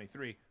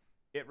 2023.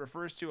 It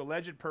refers to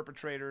alleged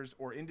perpetrators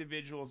or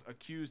individuals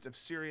accused of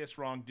serious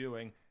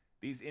wrongdoing.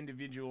 These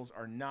individuals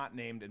are not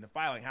named in the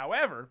filing.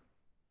 However,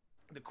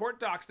 the court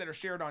docs that are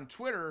shared on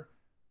Twitter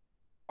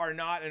are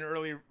not an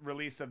early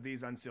release of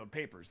these unsealed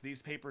papers.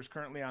 These papers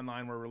currently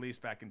online were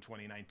released back in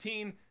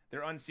 2019.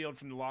 They're unsealed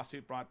from the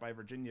lawsuit brought by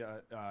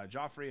Virginia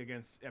Joffrey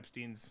against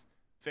Epstein's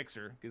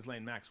fixer,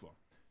 Ghislaine Maxwell.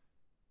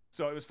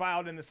 So it was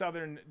filed in the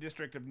Southern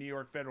District of New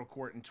York Federal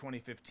Court in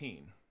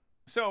 2015.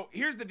 So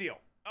here's the deal.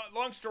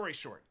 Long story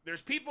short,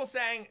 there's people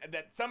saying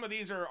that some of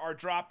these are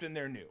dropped and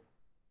they're new.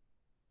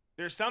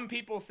 There's some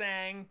people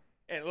saying,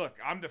 and look,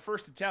 I'm the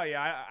first to tell you,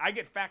 I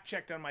get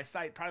fact-checked on my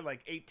site probably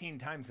like 18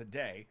 times a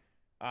day.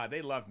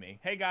 They love me.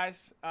 Hey,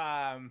 guys.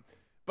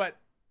 But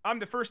I'm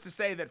the first to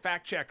say that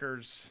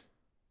fact-checkers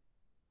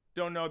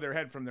don't know their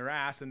head from their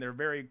ass, and they're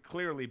very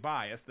clearly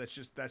biased. That's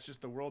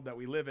just the world that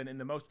we live in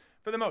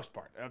for the most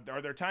part.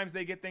 Are there times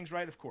they get things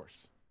right? Of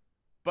course.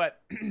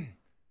 But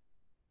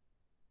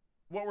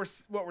what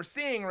we're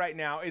seeing right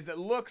now is it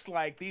looks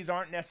like these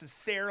aren't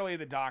necessarily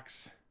the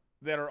docs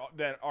that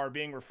are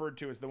being referred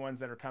to as the ones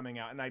that are coming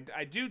out. And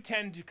I do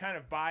tend to kind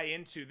of buy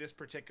into this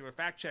particular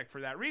fact check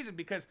for that reason,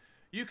 because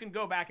you can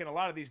go back and a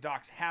lot of these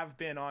docs have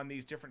been on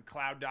these different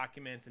cloud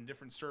documents and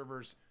different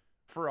servers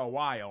for a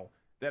while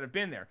that have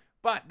been there.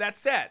 But that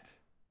said,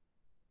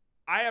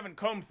 I haven't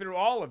combed through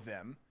all of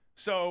them.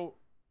 So,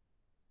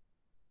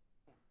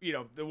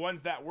 the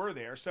ones that were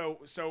there. So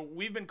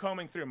we've been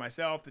combing through,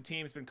 myself, the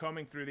team's been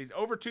combing through these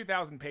over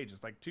 2,000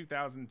 pages, like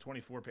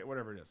 2,024 pages,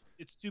 whatever it is.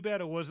 It's too bad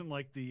it wasn't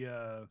like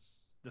the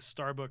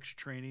Starbucks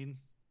training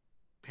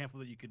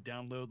pamphlet that you could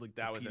download. Like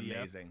that was PDF.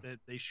 amazing.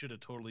 They should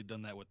have totally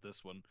done that with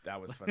this one. That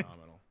was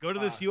phenomenal. Go to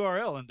this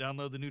URL and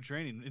download the new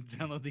training and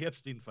download the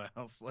Epstein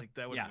files. Like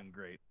that would have been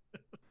great.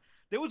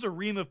 There was a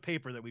ream of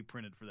paper that we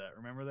printed for that.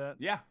 Remember that?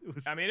 Yeah.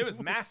 It was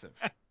massive.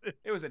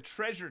 It was a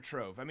treasure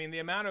trove. The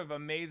amount of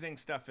amazing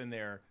stuff in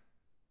there,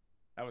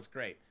 that was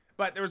great.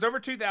 But there was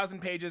over 2,000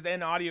 pages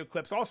and audio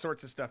clips, all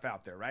sorts of stuff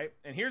out there, right?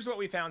 And here's what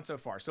we found so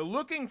far. So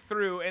looking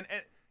through,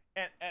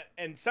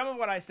 and some of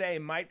what I say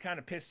might kind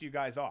of piss you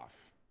guys off.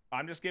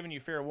 I'm just giving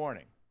you fair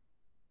warning.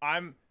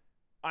 I'm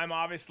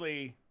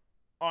obviously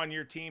on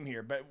your team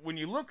here, but when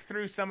you look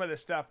through some of the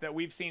stuff that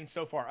we've seen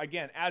so far,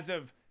 again, as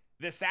of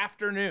this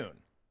afternoon,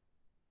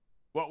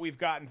 what we've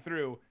gotten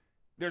through,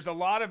 there's a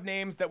lot of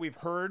names that we've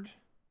heard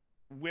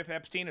with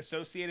Epstein,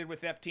 associated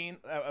with Epstein.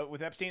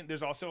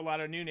 There's also a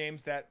lot of new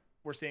names that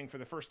we're seeing for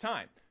the first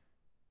time.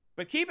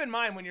 But keep in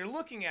mind, when you're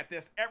looking at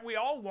this, we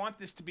all want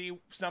this to be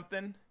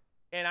something,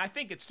 and I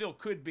think it still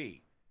could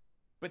be.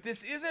 But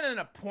this isn't an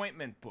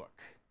appointment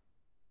book.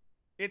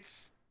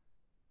 It's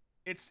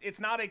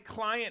not a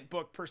client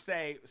book per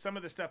se, some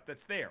of the stuff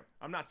that's there.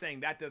 I'm not saying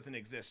that doesn't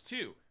exist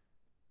too.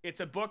 It's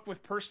a book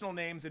with personal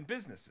names and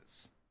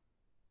businesses.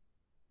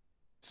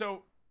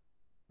 So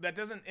that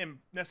doesn't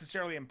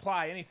necessarily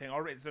imply anything.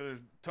 Already, so there's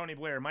Tony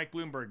Blair, Mike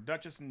Bloomberg,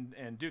 Duchess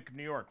and Duke of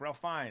New York, Ralph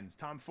Fiennes,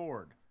 Tom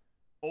Ford,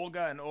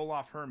 Olga and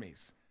Olaf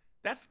Hermes.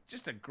 That's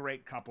just a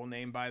great couple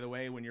name, by the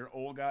way. When you're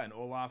Olga and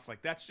Olaf,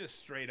 like that's just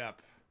straight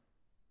up.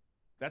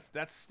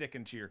 That's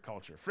sticking to your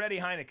culture. Freddie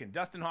Heineken,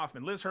 Dustin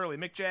Hoffman, Liz Hurley,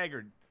 Mick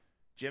Jagger,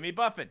 Jimmy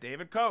Buffett,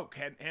 David Koch,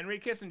 Henry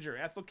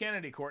Kissinger, Ethel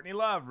Kennedy, Courtney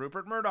Love,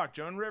 Rupert Murdoch,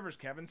 Joan Rivers,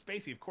 Kevin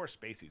Spacey. Of course,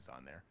 Spacey's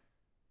on there.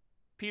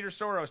 Peter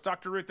Soros,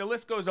 Dr. Ruth. The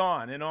list goes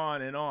on and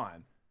on and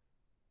on.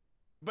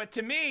 But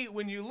to me,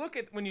 when you look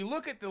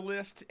at the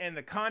list and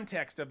the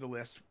context of the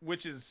list,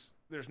 which is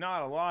there's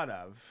not a lot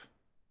of,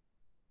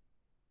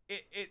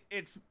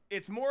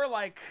 it's more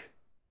like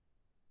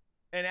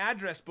an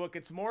address book.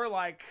 It's more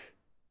like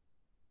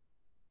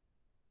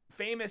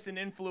famous and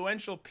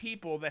influential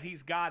people that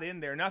he's got in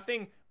there.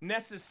 Nothing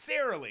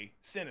necessarily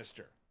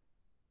sinister.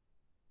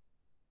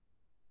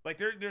 Like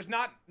there's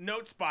not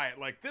notes by it.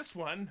 Like this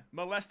one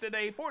molested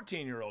a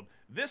 14-year-old.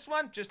 This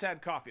one just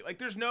had coffee. Like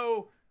there's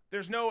no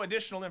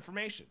additional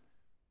information.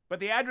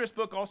 But the address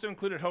book also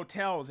included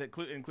hotels. It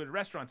included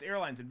restaurants,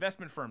 airlines,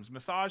 investment firms,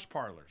 massage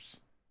parlors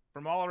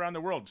from all around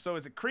the world. So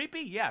is it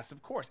creepy? Yes,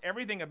 of course.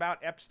 Everything about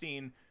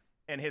Epstein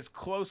and his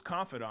close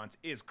confidants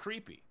is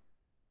creepy.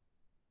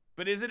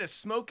 But is it a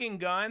smoking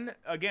gun?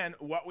 Again,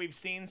 what we've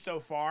seen so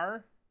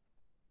far?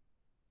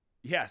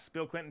 Yes,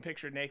 Bill Clinton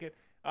pictured naked.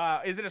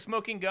 Is it a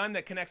smoking gun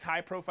that connects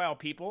high-profile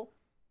people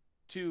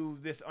to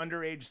this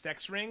underage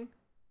sex ring?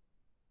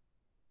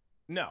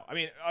 No. I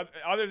mean,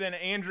 other than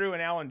Andrew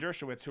and Alan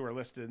Dershowitz, who are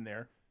listed in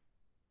there,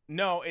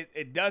 no,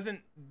 it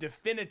doesn't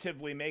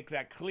definitively make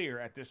that clear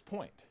at this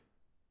point.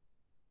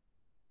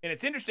 And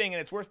it's interesting,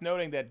 and it's worth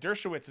noting that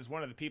Dershowitz is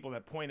one of the people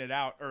that pointed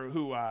out, or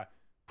who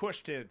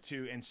pushed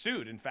to and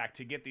sued, in fact,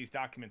 to get these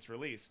documents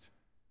released,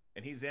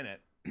 and he's in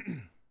it.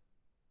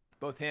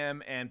 Both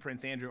him and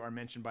Prince Andrew are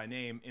mentioned by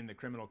name in the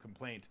criminal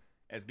complaint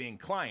as being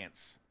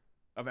clients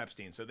of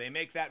Epstein. So they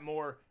make that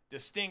more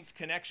distinct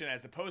connection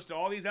as opposed to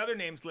all these other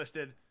names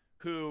listed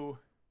who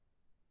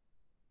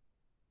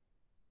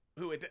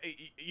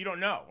you don't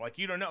know. Like,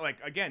 you don't know. Like,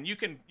 again, you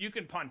can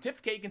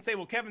pontificate. You can say,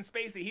 well, Kevin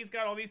Spacey, he's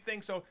got all these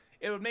things. So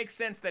it would make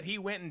sense that he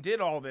went and did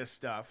all this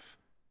stuff.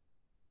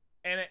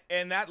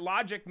 And that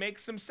logic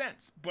makes some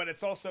sense, but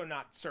it's also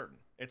not certain.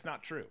 It's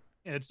not true.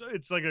 Yeah,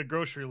 it's like a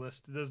grocery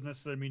list. It doesn't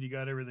necessarily mean you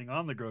got everything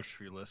on the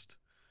grocery list.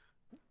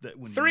 That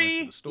when you went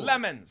to the store. 3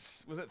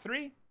 lemons. Was it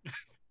 3?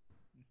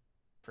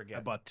 Forget.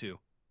 I bought 2.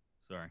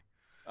 Sorry.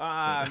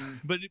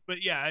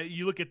 But yeah,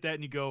 you look at that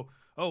and you go,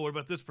 oh, what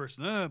about this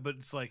person? But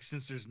it's like,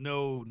 since there's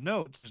no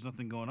notes, there's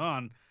nothing going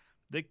on.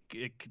 That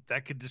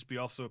could just be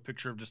also a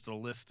picture of just a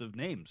list of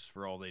names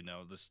for all they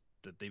know,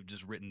 that they've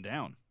just written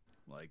down.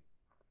 Like,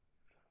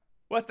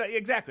 what's that?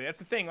 Exactly. That's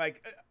the thing.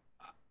 Like,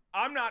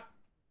 I'm not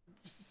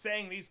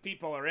saying these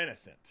people are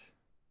innocent,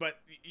 but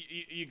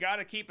you got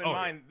to keep in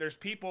mind there's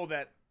people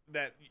that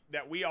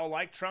we all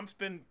like. Trump's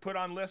been put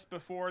on lists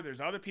before. There's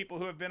other people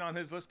who have been on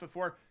his list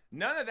before.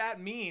 None of that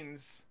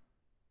means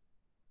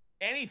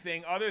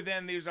anything other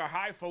than these are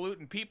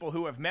highfalutin people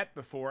who have met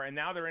before, and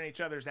now they're in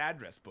each other's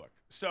address book.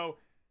 So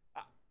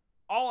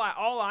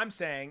all I'm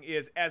saying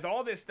is, as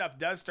all this stuff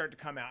does start to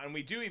come out, and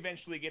we do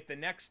eventually get the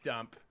next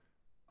dump,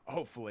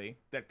 hopefully,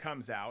 that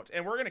comes out,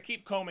 and we're going to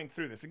keep combing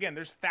through this. Again,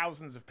 there's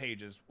thousands of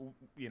pages.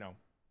 You know,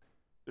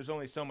 there's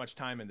only so much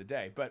time in the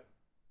day, but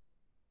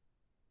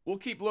we'll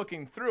keep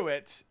looking through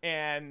it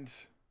and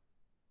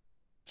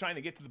trying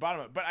to get to the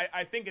bottom of it. But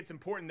I think it's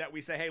important that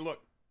we say, hey, look,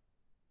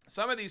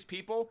 some of these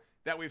people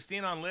that we've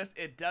seen on lists,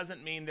 it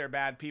doesn't mean they're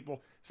bad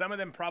people. Some of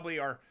them probably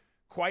are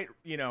quite,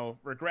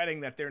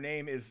 regretting that their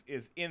name is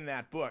in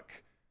that book.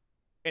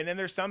 And then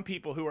there's some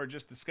people who are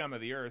just the scum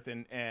of the earth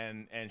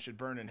and should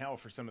burn in hell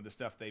for some of the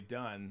stuff they've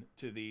done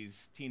to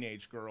these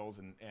teenage girls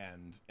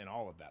and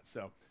all of that.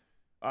 So,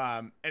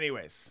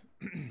 anyways,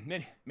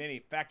 many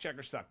fact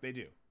checkers suck. They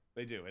do,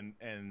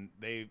 and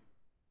they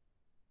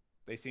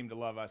seem to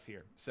love us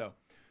here. So,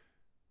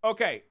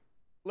 okay,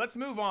 let's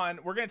move on.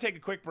 We're gonna take a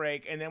quick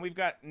break, and then we've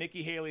got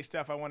Nikki Haley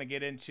stuff I want to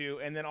get into,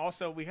 and then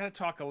also we got to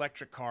talk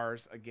electric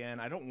cars again.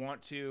 I don't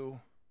want to,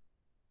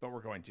 but we're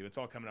going to. It's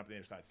all coming up on the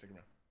other side. Stick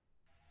around.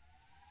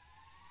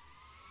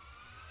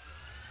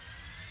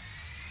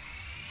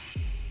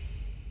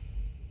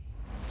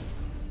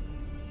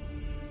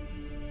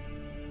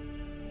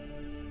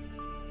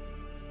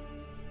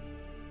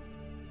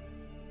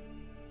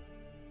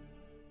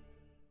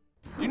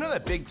 know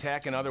that big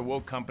tech and other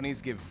woke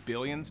companies give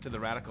billions to the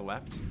radical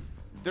left?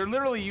 They're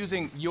literally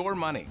using your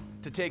money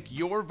to take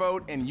your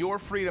vote and your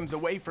freedoms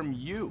away from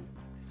you.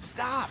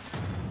 Stop.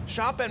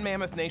 Shop at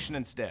Mammoth Nation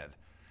instead,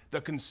 the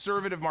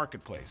conservative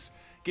marketplace.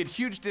 Get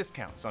huge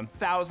discounts on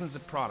thousands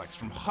of products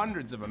from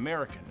hundreds of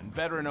American and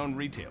veteran-owned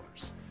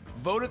retailers.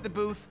 Vote at the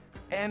booth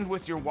and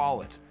with your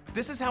wallet.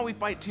 This is how we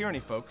fight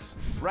tyranny, folks.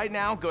 Right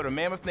now, go to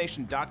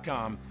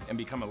MammothNation.com and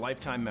become a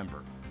lifetime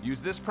member.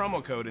 Use this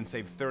promo code and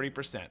save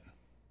 30%.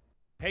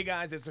 Hey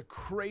guys, it's a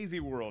crazy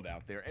world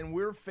out there, and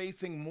we're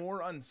facing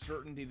more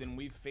uncertainty than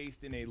we've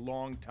faced in a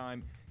long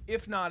time,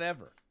 if not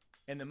ever.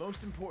 And the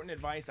most important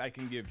advice I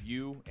can give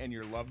you and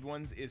your loved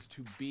ones is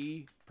to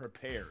be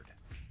prepared.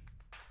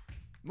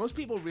 Most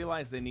people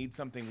realize they need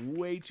something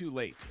way too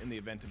late in the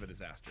event of a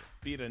disaster,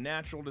 be it a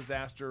natural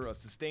disaster, a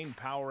sustained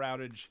power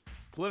outage,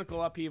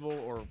 political upheaval,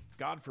 or,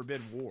 God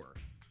forbid, war.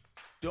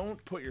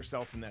 Don't put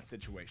yourself in that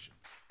situation.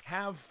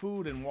 Have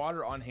food and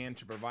water on hand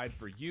to provide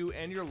for you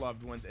and your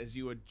loved ones as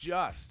you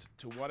adjust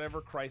to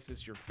whatever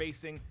crisis you're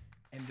facing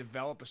and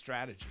develop a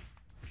strategy.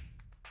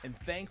 And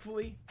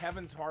thankfully,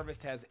 Heaven's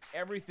Harvest has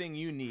everything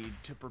you need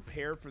to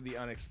prepare for the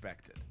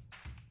unexpected.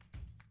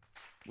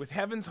 With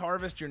Heaven's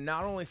Harvest, you're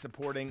not only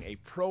supporting a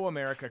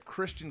pro-America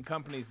Christian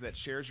company that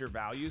shares your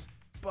values,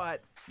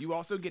 but you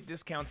also get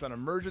discounts on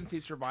emergency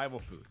survival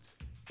foods,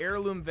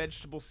 heirloom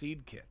vegetable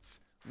seed kits,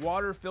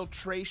 water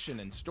filtration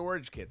and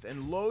storage kits,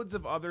 and loads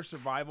of other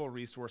survival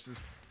resources,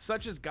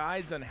 such as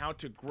guides on how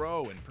to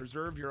grow and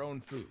preserve your own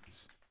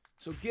foods.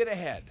 So get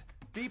ahead,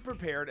 be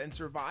prepared, and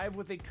survive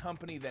with a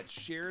company that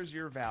shares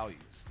your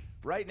values.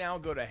 Right now,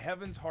 go to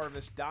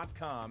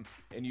heavensharvest.com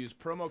and use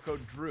promo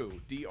code DREW,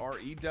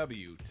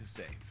 D-R-E-W, to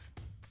save.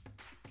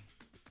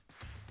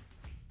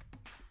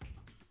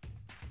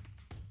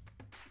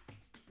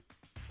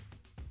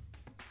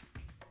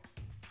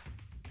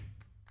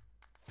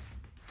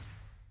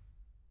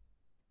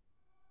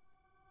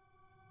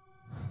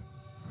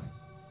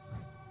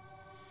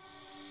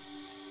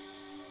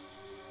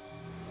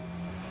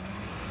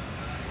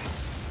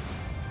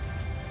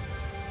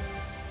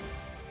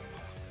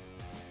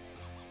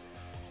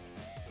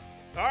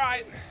 All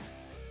right,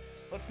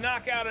 let's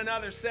knock out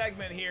another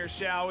segment here,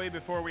 shall we,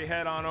 before we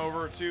head on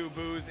over to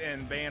Booze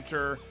and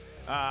Banter.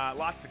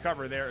 Lots to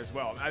cover there as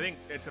well. I think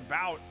it's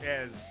about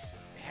as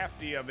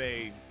hefty of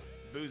a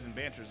Booze and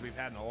Banter as we've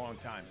had in a long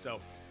time. So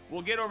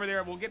we'll get over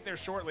there. We'll get there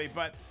shortly,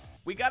 but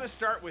we got to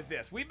start with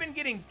this. We've been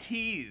getting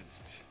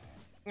teased.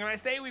 When I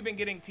say we've been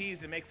getting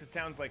teased, it makes it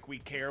sound like we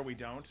care. We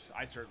don't.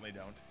 I certainly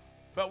don't.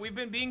 But we've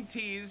been being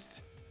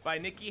teased by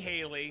Nikki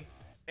Haley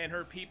and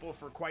her people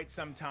for quite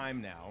some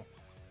time now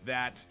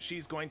that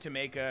she's going to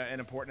make an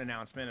important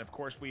announcement. Of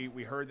course,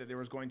 we heard that there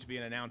was going to be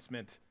an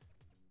announcement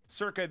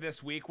circa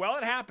this week. Well,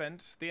 it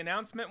happened. The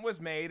announcement was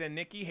made, and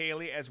Nikki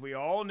Haley, as we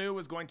all knew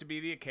was going to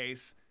be the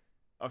case,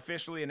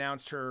 officially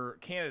announced her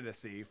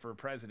candidacy for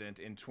president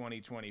in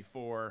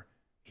 2024.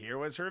 Here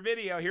was her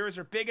video. Here was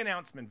her big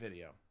announcement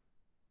video.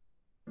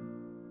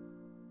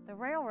 The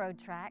railroad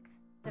tracks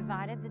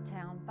divided the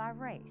town by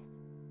race.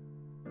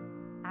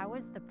 I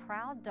was the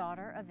proud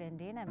daughter of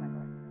Indian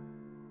immigrants.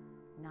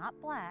 Not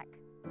black,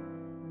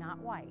 not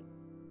white.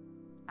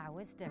 I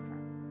was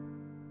different.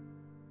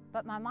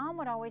 But my mom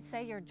would always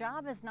say, your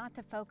job is not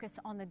to focus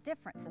on the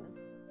differences,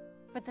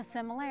 but the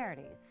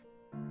similarities.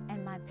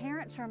 And my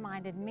parents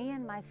reminded me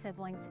and my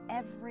siblings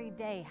every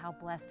day how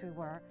blessed we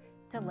were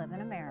to live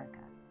in America.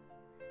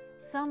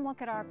 Some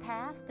look at our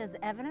past as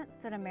evidence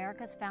that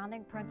America's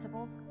founding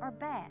principles are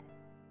bad.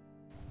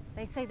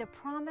 They say the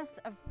promise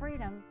of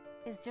freedom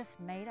is just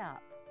made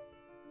up.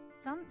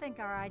 Some think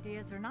our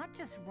ideas are not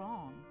just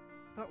wrong,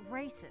 but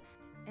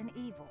racist and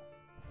evil.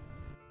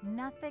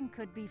 Nothing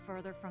could be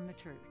further from the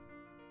truth.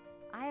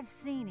 I have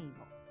seen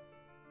evil.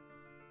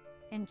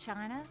 In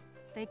China,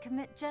 they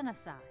commit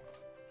genocide.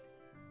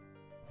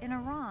 In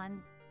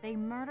Iran, they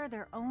murder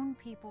their own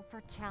people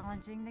for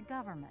challenging the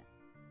government.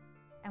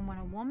 And when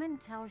a woman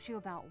tells you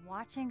about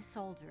watching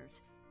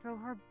soldiers throw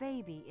her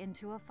baby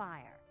into a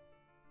fire,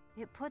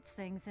 it puts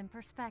things in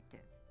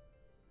perspective.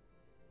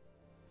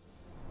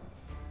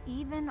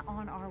 Even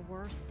on our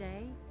worst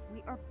day,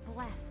 we are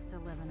blessed to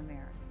live in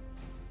America.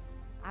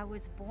 I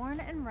was born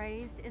and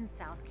raised in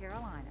South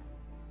Carolina,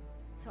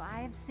 so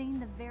I have seen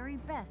the very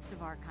best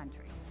of our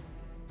country.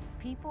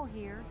 People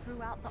here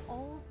threw out the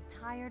old,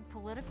 tired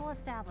political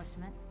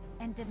establishment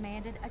and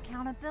demanded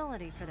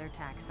accountability for their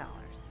tax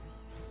dollars.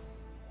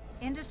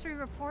 Industry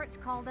reports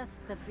called us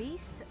the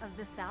beast of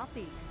the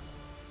Southeast,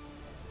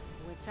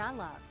 which I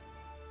loved.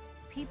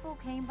 People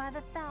came by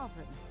the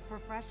thousands for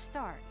fresh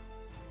starts.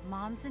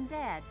 Moms and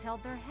dads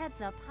held their heads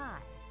up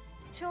high.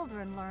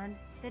 Children learned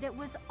that it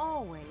was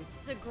always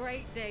It's a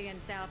great day in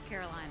South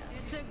Carolina.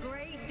 It's a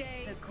great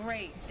day. It's a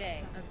great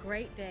day. A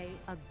great day.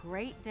 A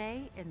great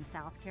day in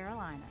South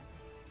Carolina.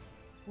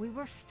 We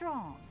were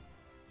strong.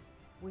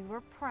 We were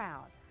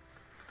proud.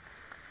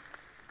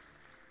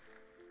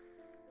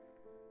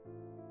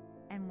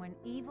 And when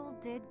evil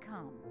did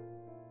come,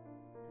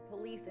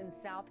 police in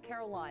South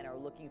Carolina are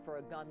looking for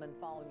a gunman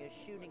following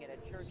a shooting at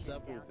a church in Several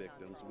downtown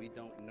victims Charlotte. we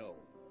don't know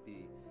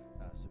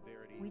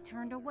we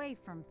turned away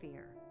from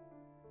fear,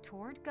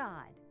 toward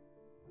God,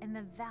 and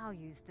the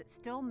values that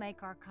still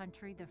make our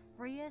country the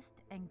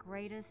freest and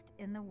greatest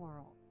in the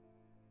world.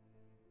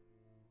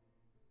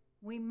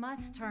 We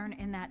must turn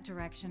in that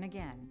direction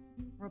again.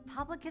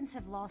 Republicans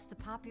have lost the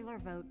popular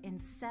vote in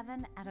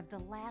 7 out of the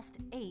last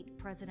 8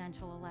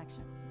 presidential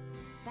elections.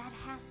 That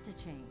has to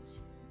change.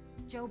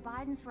 Joe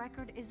Biden's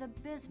record is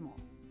abysmal,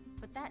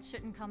 but that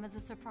shouldn't come as a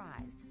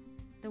surprise.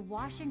 The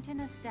Washington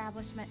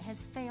establishment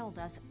has failed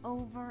us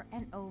over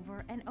and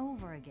over and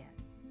over again.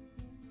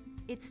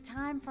 It's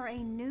time for a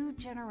new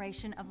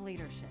generation of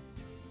leadership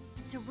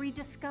to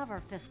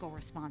rediscover fiscal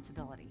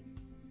responsibility,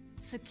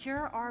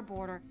 secure our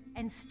border,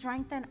 and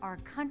strengthen our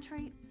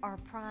country, our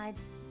pride,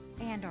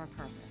 and our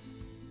purpose.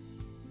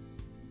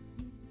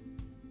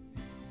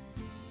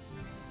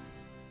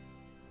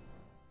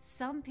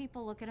 Some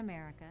people look at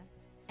America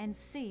and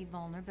see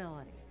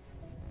vulnerability.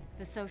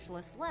 The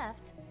socialist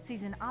left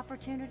sees an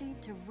opportunity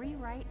to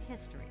rewrite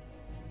history.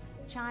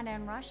 China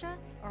and Russia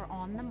are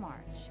on the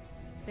march.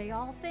 They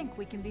all think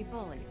we can be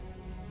bullied,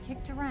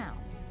 kicked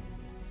around.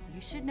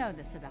 You should know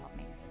this about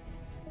me.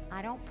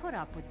 I don't put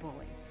up with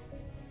bullies.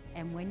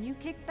 And when you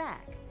kick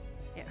back,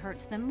 it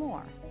hurts them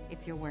more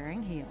if you're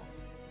wearing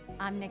heels.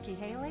 I'm Nikki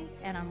Haley,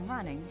 and I'm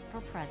running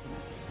for president.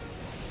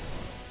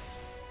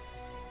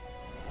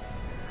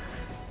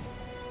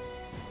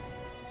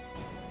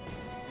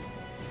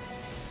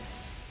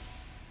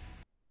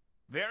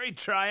 Very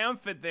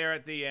triumphant there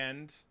at the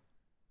end.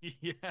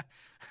 Yeah.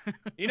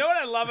 You know what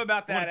I love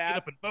about that Get app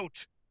up and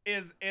vote.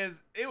 is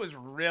it was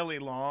really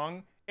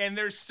long, and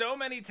there's so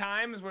many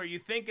times where you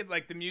think it,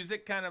 like, the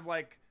music kind of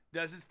like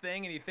does its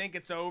thing, and you think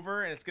it's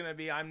over, and it's gonna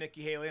be I'm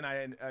Nikki Haley and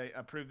I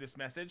approve this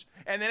message,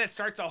 and then it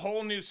starts a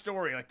whole new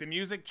story. Like the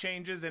music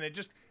changes, and it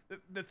just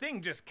the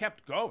thing just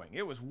kept going.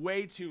 It was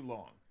way too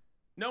long.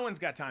 No one's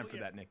got time for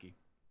that, Nikki.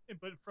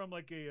 But from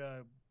like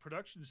a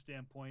production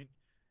standpoint,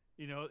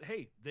 you know,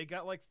 hey, they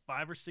got like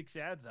 5 or 6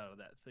 ads out of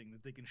that thing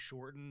that they can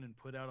shorten and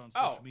put out on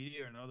social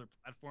media and other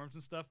platforms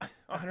and stuff.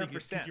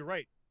 100%. You're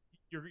right.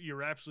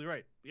 You're absolutely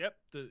right. Yep,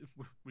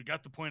 we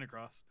got the point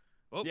across.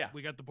 Oh, yeah.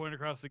 We got the point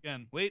across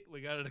again. Wait,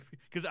 we got it.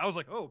 Because I was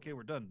like, oh, okay,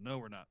 we're done. No,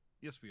 we're not.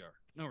 Yes, we are.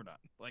 No, we're not.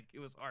 Like, it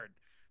was hard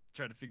to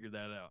try to figure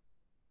that out.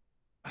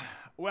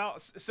 Well,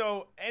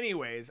 so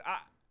anyways,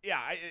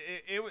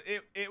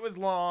 it was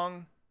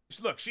long.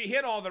 Look, she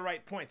hit all the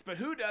right points, but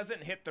who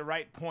doesn't hit the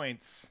right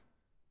points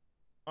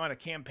on a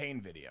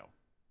campaign video?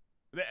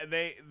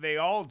 They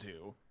all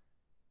do.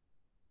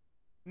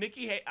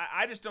 Nikki,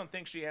 I just don't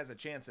think she has a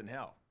chance in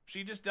hell.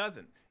 She just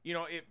doesn't. You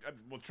know,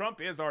 Trump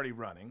is already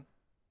running.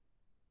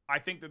 I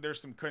think that there's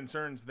some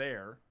concerns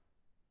there.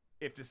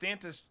 If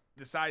DeSantis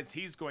decides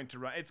he's going to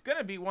run, it's going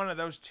to be one of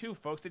those two,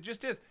 folks. It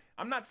just is.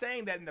 I'm not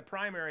saying that in the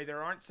primary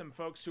there aren't some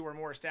folks who are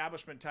more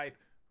establishment type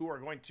who are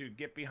going to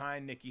get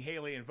behind Nikki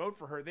Haley and vote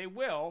for her. They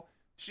will.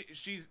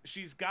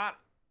 She's got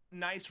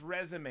nice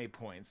resume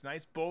points,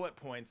 nice bullet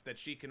points that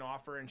she can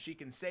offer, and she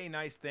can say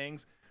nice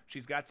things.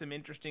 She's got some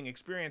interesting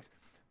experience,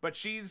 but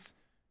she's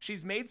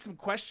made some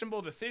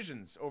questionable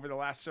decisions over the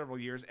last several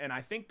years, and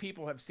I think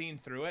people have seen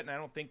through it, and I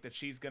don't think that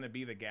she's going to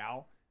be the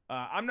gal.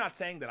 I'm not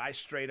saying that I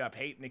straight up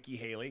hate Nikki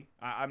Haley.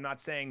 I'm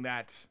not saying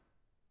that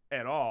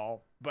at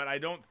all, but I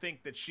don't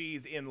think that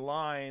she's in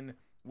line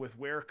with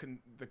where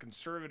the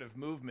conservative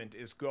movement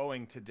is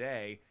going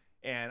today,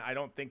 and I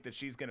don't think that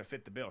she's going to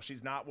fit the bill.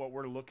 She's not what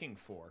we're looking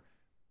for.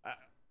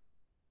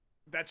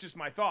 That's just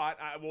my thought.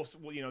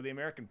 The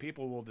American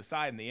people will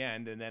decide in the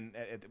end, and then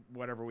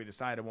whatever we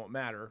decide, it won't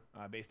matter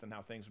based on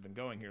how things have been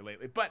going here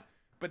lately. But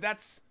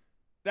that's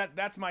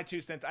my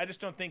 2 cents. I just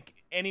don't think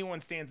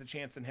anyone stands a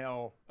chance in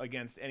hell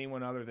against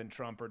anyone other than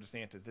Trump or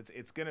DeSantis.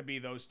 It's going to be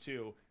those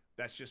two.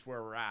 That's just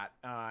where we're at.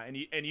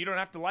 And you don't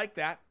have to like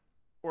that,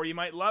 or you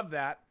might love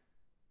that,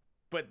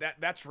 but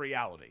that's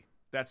reality.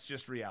 That's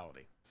just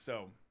reality.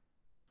 So,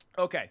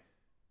 okay,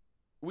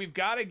 we've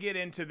got to get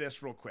into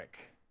this real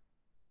quick.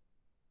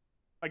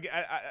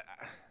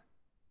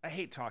 I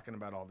hate talking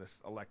about all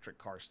this electric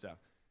car stuff,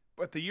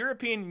 but the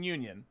European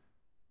Union,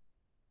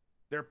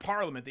 their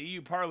parliament, the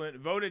EU Parliament,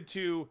 voted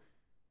to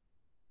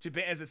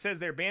as it says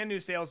there, ban new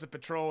sales of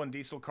petrol and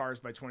diesel cars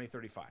by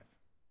 2035.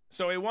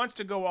 So it wants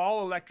to go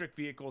all electric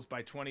vehicles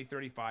by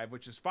 2035,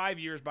 which is 5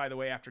 years, by the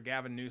way, after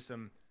Gavin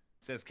Newsom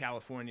says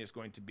California is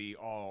going to be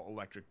all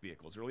electric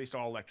vehicles, or at least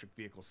all electric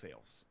vehicle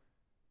sales.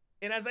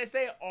 And as I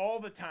say all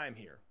the time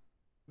here,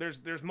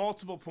 there's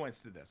multiple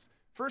points to this.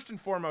 First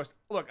and foremost,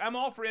 look, I'm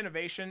all for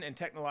innovation and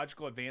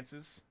technological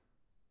advances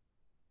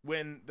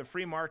when the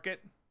free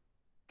market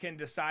can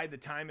decide the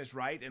time is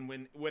right and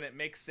when it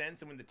makes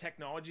sense and when the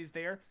technology's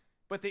there.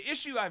 But the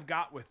issue I've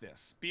got with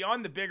this,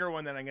 beyond the bigger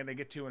one that I'm going to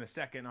get to in a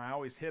second, and I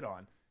always hit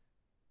on,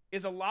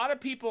 is a lot of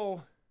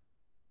people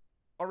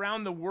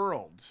around the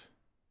world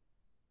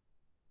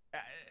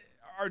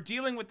are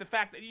dealing with the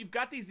fact that you've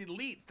got these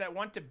elites that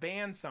want to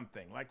ban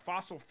something like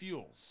fossil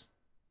fuels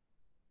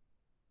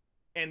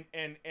and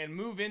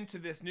move into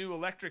this new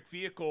electric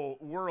vehicle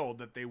world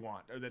that they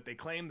want, or that they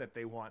claim that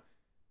they want.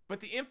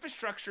 But the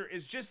infrastructure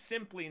is just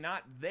simply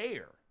not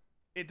there.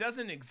 It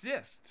doesn't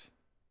exist.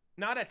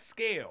 Not at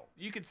scale.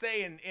 You could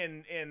say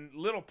in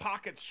little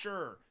pockets,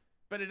 sure,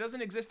 but it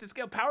doesn't exist at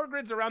scale. Power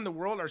grids around the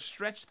world are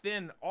stretched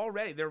thin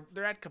already.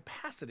 They're at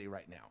capacity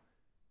right now.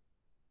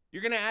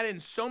 You're going to add in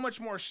so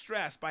much more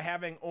stress by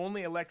having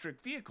only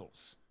electric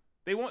vehicles.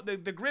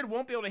 The grid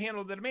won't be able to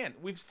handle the demand.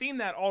 We've seen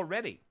that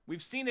already.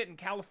 We've seen it in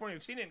California.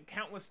 We've seen it in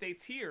countless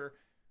states here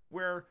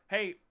where,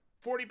 hey,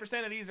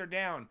 40% of these are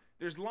down.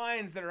 There's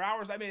lines that are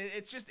hours. I mean,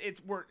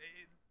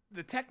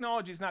 the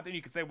technology is not there.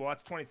 You could say, well,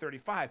 that's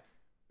 2035.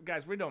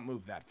 Guys, we don't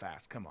move that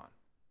fast. Come on.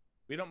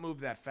 We don't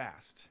move that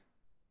fast.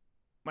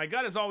 My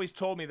gut has always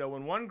told me, though,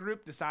 when one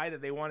group decides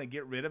that they want to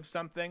get rid of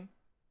something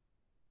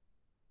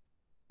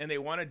and they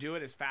want to do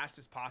it as fast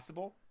as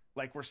possible,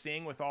 like we're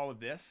seeing with all of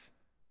this,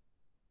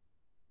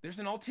 there's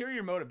an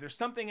ulterior motive. There's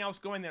something else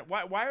going there.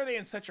 Why are they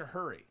in such a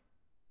hurry?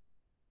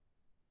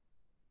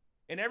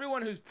 And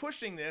everyone who's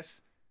pushing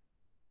this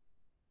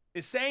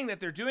is saying that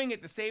they're doing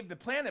it to save the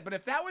planet. But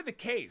if that were the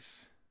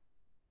case,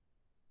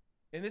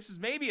 and this is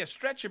maybe a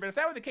stretch here, but if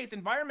that were the case,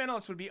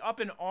 environmentalists would be up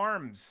in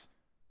arms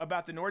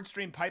about the Nord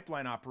Stream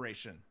pipeline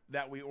operation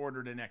that we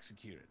ordered and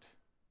executed.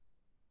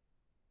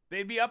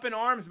 They'd be up in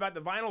arms about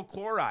the vinyl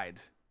chloride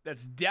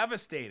that's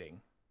devastating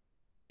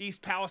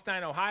East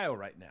Palestine, Ohio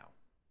right now.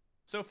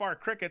 So far,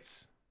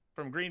 crickets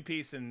from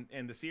Greenpeace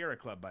and the Sierra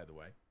Club, by the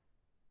way.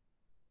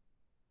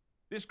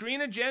 This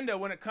green agenda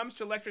when it comes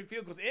to electric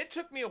vehicles, it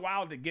took me a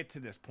while to get to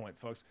this point,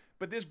 folks,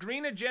 but this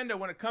green agenda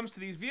when it comes to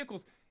these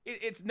vehicles,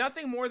 it's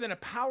nothing more than a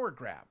power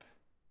grab.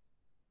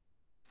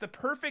 It's the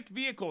perfect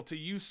vehicle to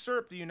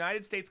usurp the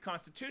United States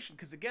Constitution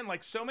because, again,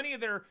 like so many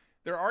of their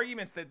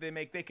arguments that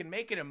they can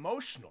make it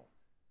emotional.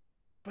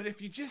 But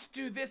if you just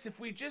do this, if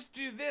we just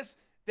do this,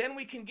 then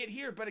we can get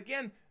here. But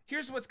again,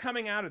 here's what's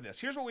coming out of this.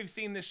 Here's what we've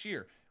seen this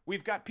year.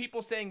 We've got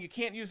people saying you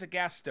can't use a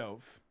gas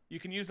stove. You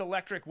can use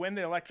electric when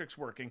the electric's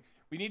working.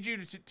 We need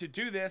you to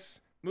do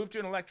this, move to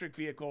an electric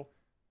vehicle.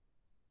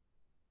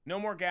 No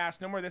more gas,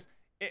 no more this.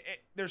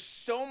 There's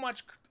so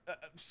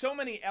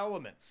many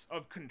elements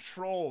of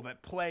control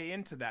that play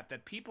into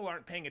that people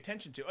aren't paying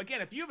attention to.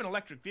 Again, if you have an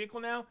electric vehicle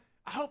now,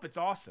 I hope it's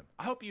awesome.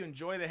 I hope you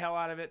enjoy the hell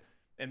out of it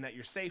and that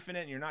you're safe in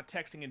it and you're not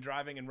texting and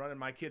driving and running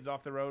my kids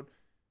off the road,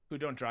 who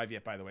don't drive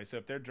yet, by the way. So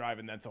if they're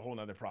driving, that's a whole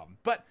nother problem.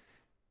 But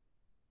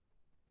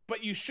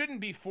you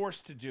shouldn't be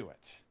forced to do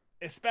it,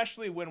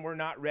 especially when we're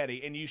not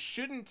ready. And you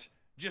shouldn't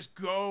just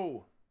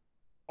go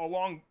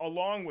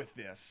along with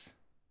this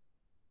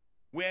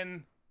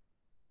when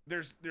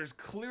there's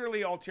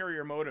clearly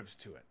ulterior motives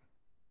to it.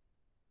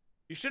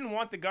 You shouldn't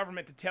want the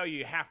government to tell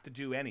you have to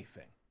do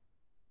anything.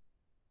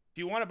 If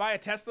you want to buy a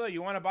Tesla,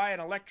 you want to buy an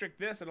electric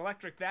this, an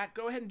electric that,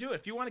 go ahead and do it.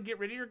 If you want to get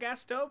rid of your gas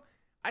stove,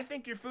 I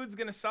think your food's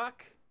going to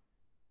suck.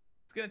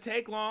 It's going to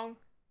take long.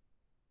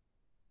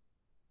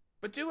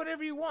 But do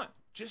whatever you want.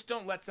 Just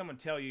don't let someone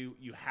tell you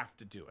you have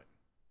to do it.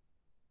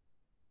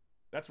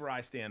 That's where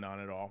I stand on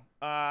it all.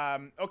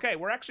 Okay,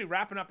 we're actually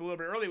wrapping up a little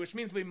bit early, which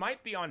means we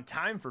might be on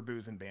time for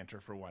Booze and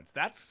Banter for once.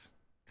 That's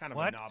kind of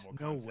a novel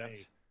concept. No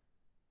way.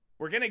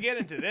 We're going to get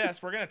into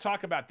this. We're going to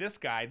talk about this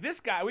guy.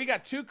 This guy, we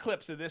got 2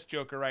 clips of this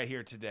joker right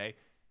here today.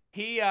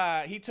 He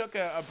took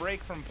a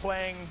break from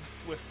playing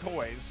with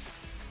toys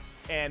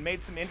and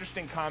made some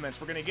interesting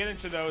comments. We're going to get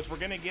into those. We're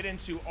going to get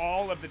into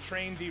all of the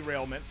train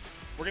derailments.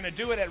 We're going to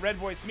do it at Red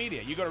Voice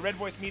Media. You go to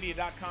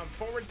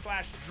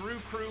redvoicemedia.com/Drew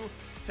Crew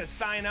to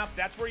sign up.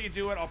 That's where you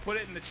do it. I'll put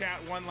it in the chat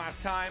one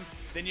last time.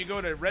 Then you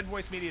go to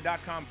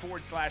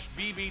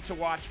redvoicemedia.com/BB to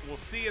watch. We'll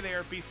see you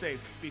there. Be safe.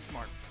 Be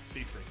smart.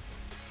 Be free.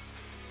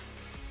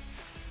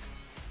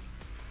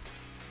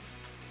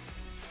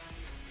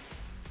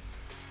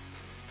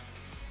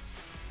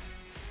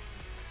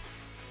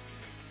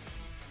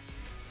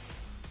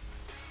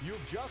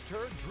 You've just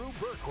heard Drew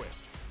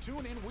Berquist.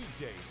 Tune in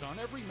weekdays on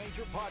every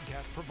major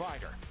podcast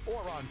provider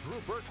or on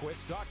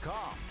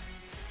drewberquist.com.